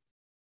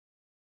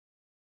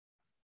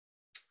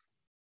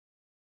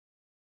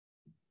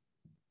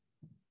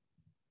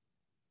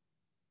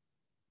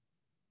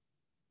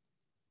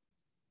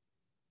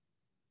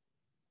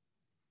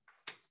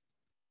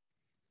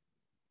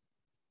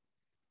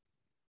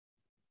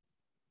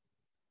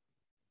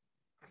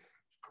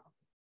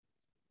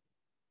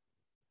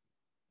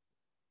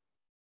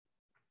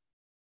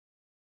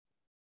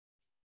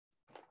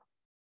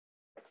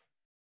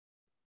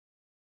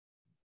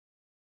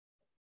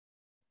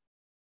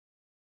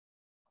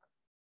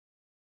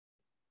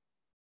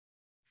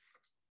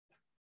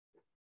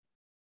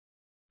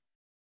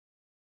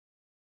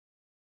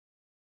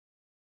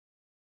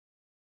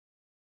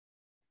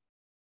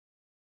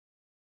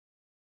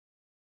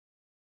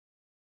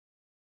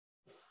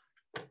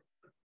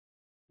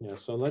 Yeah,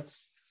 so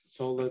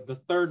the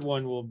third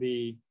one will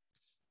be,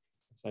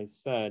 as I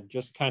said,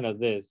 just kind of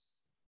this.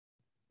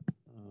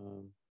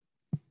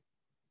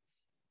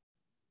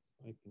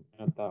 I can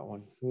add that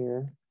one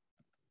here.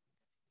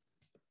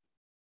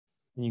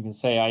 And you can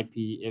say IP,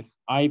 if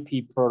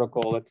IP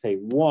protocol, let's say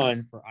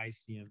 1 for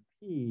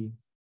ICMP,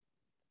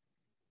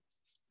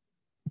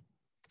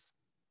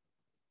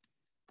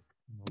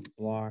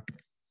 block,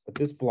 but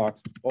this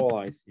blocks all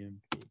ICMP.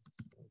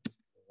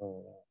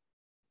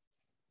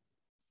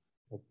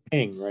 So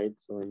ping, right?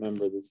 So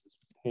remember, this is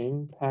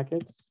ping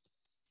packets.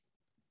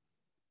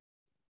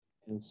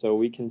 And so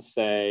we can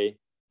say,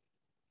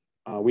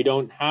 we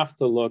don't have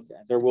to look,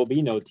 there will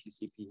be no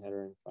TCP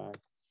header, in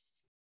fact.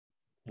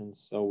 And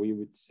so we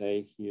would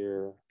say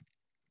here,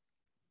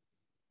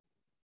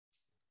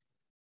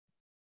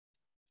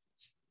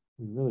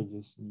 we really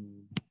just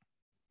need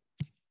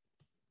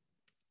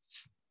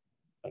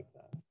like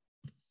that.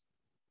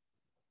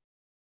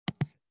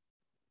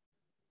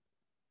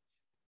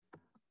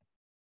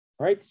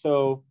 All right,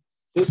 so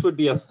this would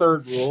be a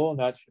third rule, and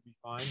that should be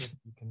fine if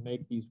you can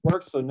make these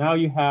work. So now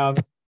you have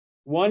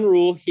one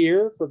rule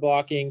here for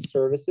blocking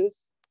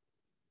services,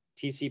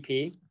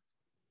 TCP,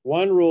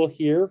 one rule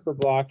here for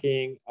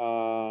blocking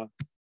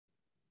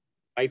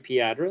IP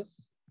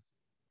address,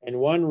 and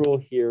one rule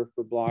here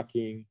for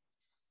blocking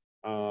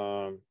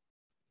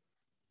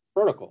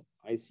protocol,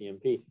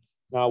 ICMP.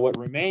 Now what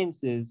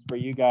remains is for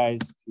you guys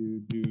to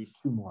do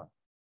 2 more,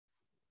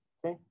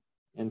 okay?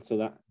 And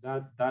so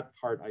that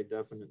part I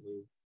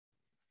definitely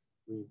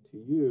leave to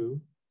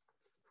you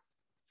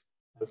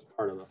as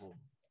part of the homework.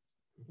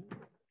 Okay.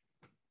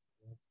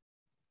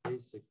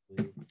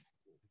 Basically what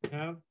we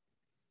have.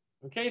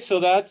 Okay, so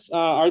that's,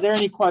 are there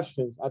any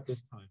questions at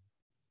this time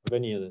of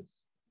any of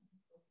this?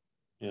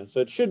 Yeah,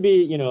 so it should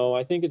be, you know,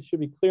 I think it should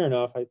be clear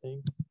enough, I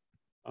think.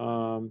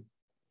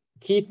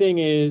 Key thing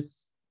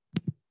is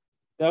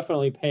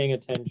definitely paying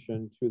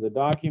attention to the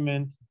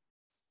document.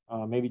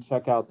 Maybe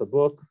check out the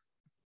book.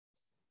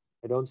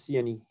 I don't see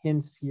any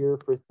hints here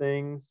for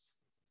things.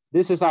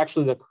 This is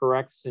actually the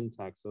correct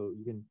syntax, so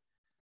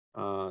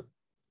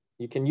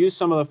you can use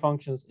some of the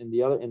functions in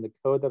the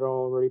code that are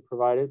already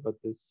provided,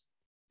 but this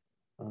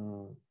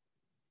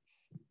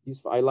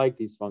I like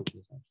these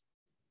functions actually,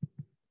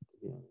 to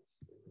be honest.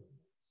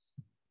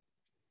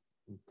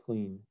 And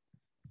clean.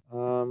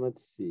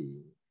 Let's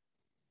see.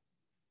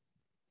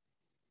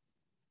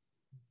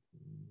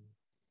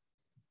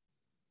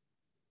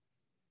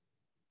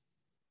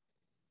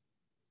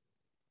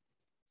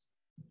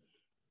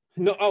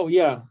 No, oh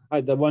yeah.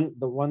 The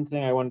one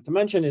thing I wanted to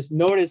mention is,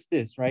 notice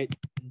this, right?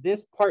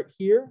 This part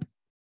here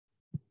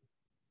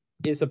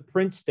is a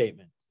print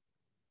statement.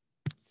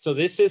 So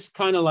this is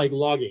kind of like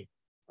logging.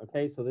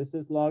 Okay, so this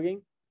is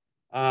logging.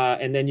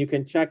 And then you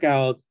can check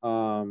out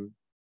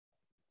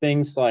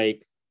things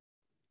like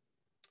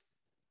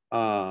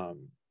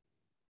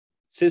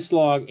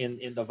syslog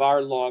in the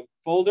var log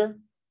folder.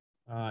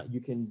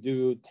 You can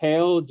do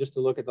tail just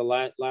to look at the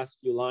last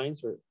few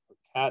lines, or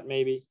cat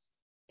maybe.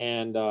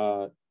 And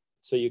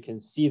so you can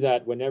see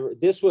that whenever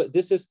this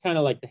is kind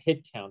of like the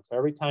hit count. So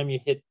every time you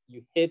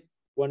hit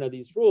one of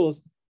these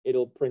rules,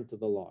 it'll print to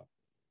the log.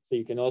 So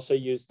you can also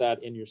use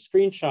that in your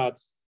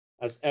screenshots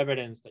as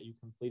evidence that you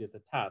completed the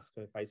task.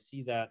 So if I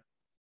see that,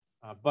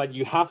 but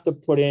you have to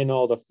put in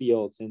all the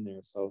fields in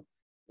there, so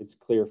it's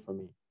clear for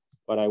me.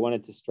 But I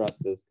wanted to stress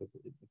this because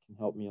it can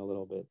help me a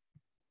little bit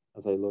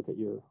as I look at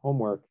your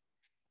homework.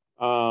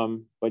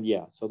 But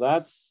yeah, so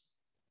that's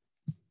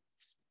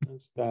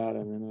that,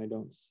 and then I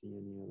don't see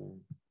any other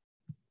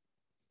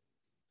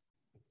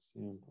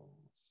examples.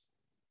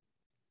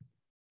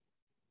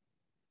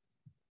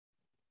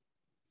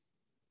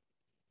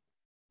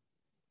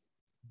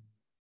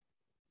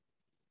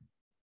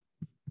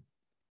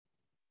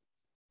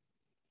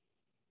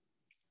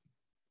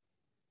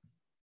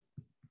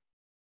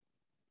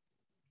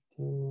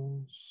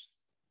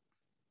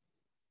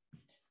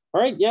 All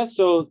right, yeah,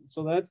 so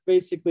that's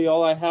basically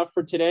all I have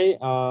for today.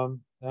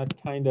 That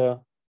kind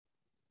of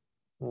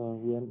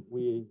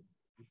we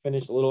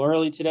finished a little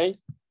early today,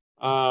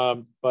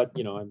 but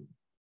you know,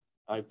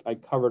 I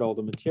covered all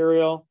the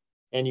material,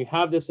 and you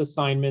have this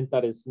assignment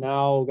that is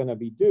now going to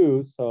be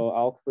due. So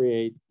I'll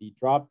create the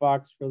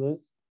Dropbox for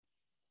this.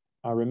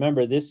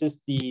 Remember, this is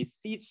the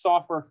C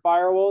software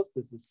firewalls.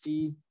 This is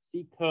C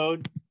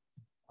code.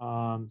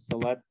 So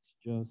let's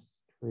just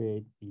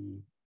create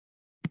the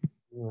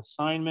new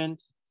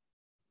assignment.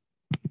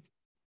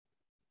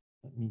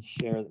 Let me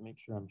share, make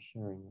sure I'm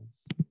sharing this.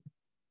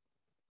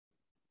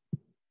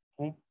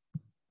 Okay.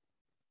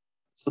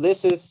 So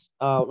this is,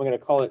 we're going to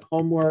call it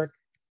homework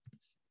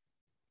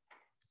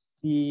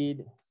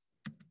seed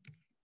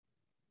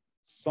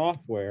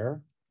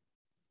software,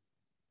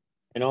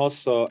 and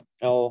also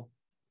LCAM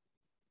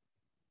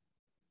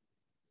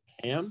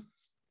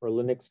for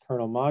Linux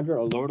kernel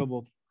module, a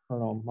loadable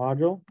kernel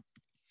module.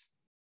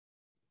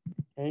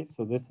 Okay,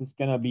 so this is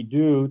going to be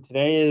due.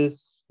 Today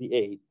is the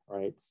 8th,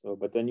 right? So,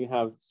 but then you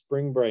have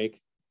spring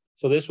break.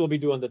 So this will be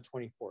due on the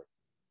 24th.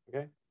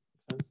 Okay,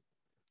 makes sense?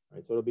 All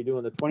right, so it'll be due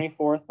on the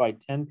 24th by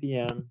 10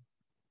 p.m.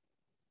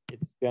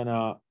 It's going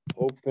to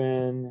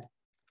open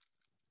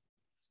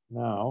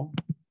now,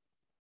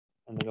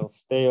 and it'll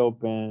stay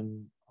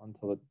open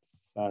until it's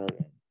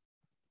Saturday.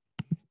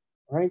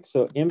 All right,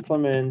 so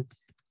implement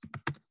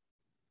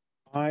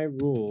 5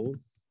 rules,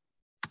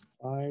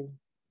 5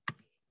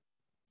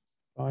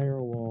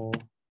 firewall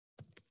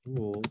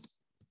rules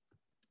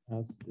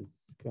as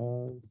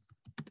discussed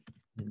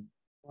in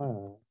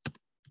class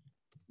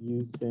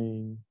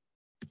using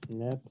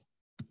net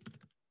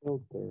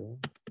filter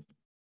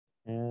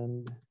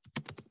and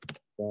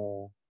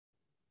the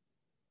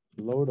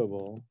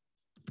loadable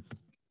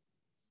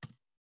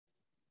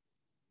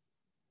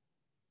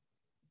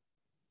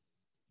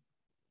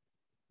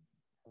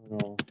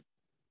kernel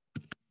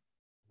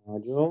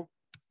module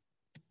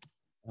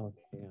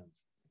LKM.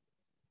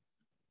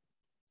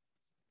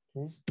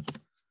 Okay.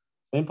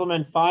 So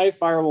implement 5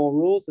 firewall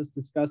rules as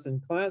discussed in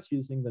class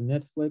using the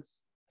Netflix.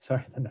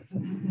 Sorry, the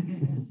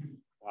Netflix.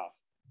 Wow,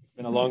 it's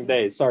been a long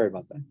day. Sorry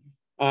about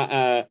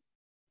that.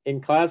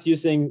 In class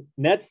using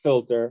net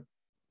filter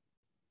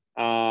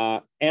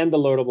and the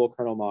loadable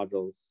kernel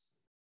modules.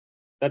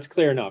 That's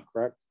clear enough,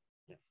 correct?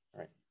 Yeah.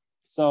 All right.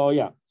 So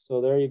yeah,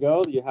 so there you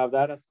go. You have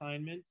that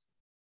assignment,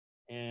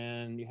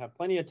 and you have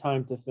plenty of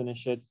time to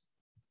finish it,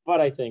 but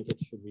I think it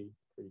should be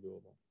pretty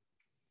doable.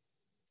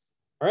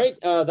 All right,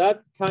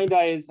 that kind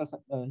of is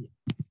question.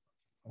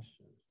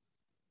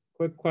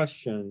 Quick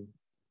question.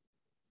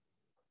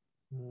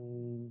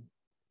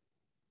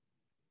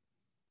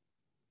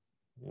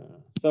 Yeah.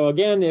 So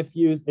again, if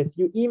you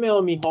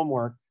email me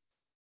homework,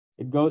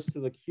 it goes to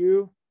the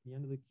queue, the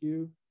end of the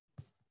queue.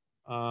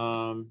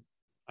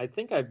 I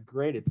think I've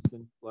graded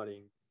SYN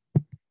flooding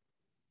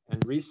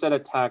and reset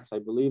attacks. I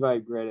believe I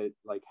graded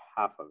like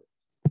half of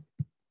it,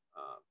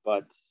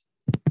 but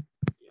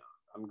yeah,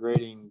 I'm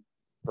grading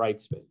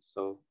Brightspace.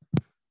 So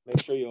make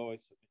sure you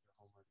always submit your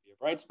homework via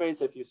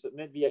Brightspace. If you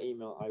submit via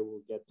email, I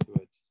will get to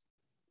it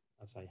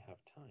as I have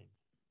time.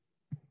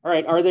 All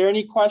right, are there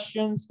any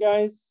questions,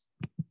 guys?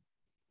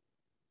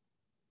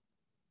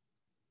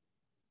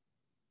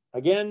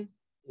 Again,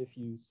 if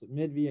you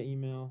submit via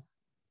email,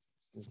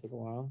 it's going to take a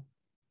while.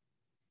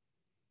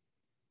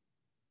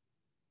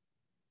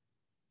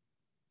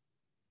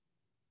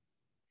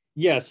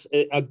 Yes,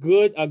 a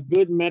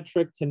good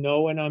metric to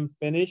know when I'm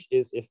finished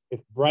is if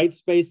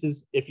Brightspace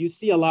is, if you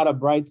see a lot of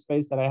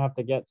Brightspace that I have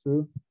to get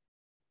through,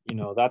 you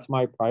know, that's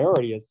my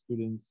priority as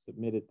students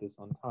submitted this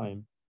on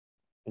time.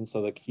 And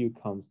so the queue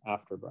comes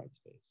after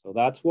Brightspace. So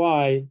that's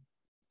why,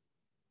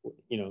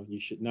 you know, you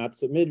should not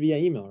submit via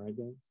email, right,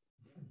 guys?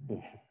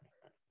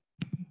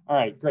 All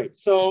right, great.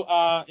 So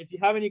if you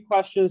have any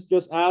questions,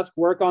 just ask,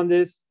 work on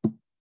this,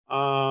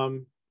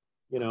 you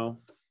know,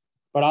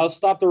 but I'll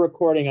stop the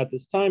recording at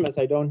this time as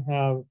I don't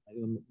have,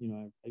 you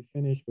know, I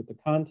finished with the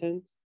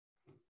content.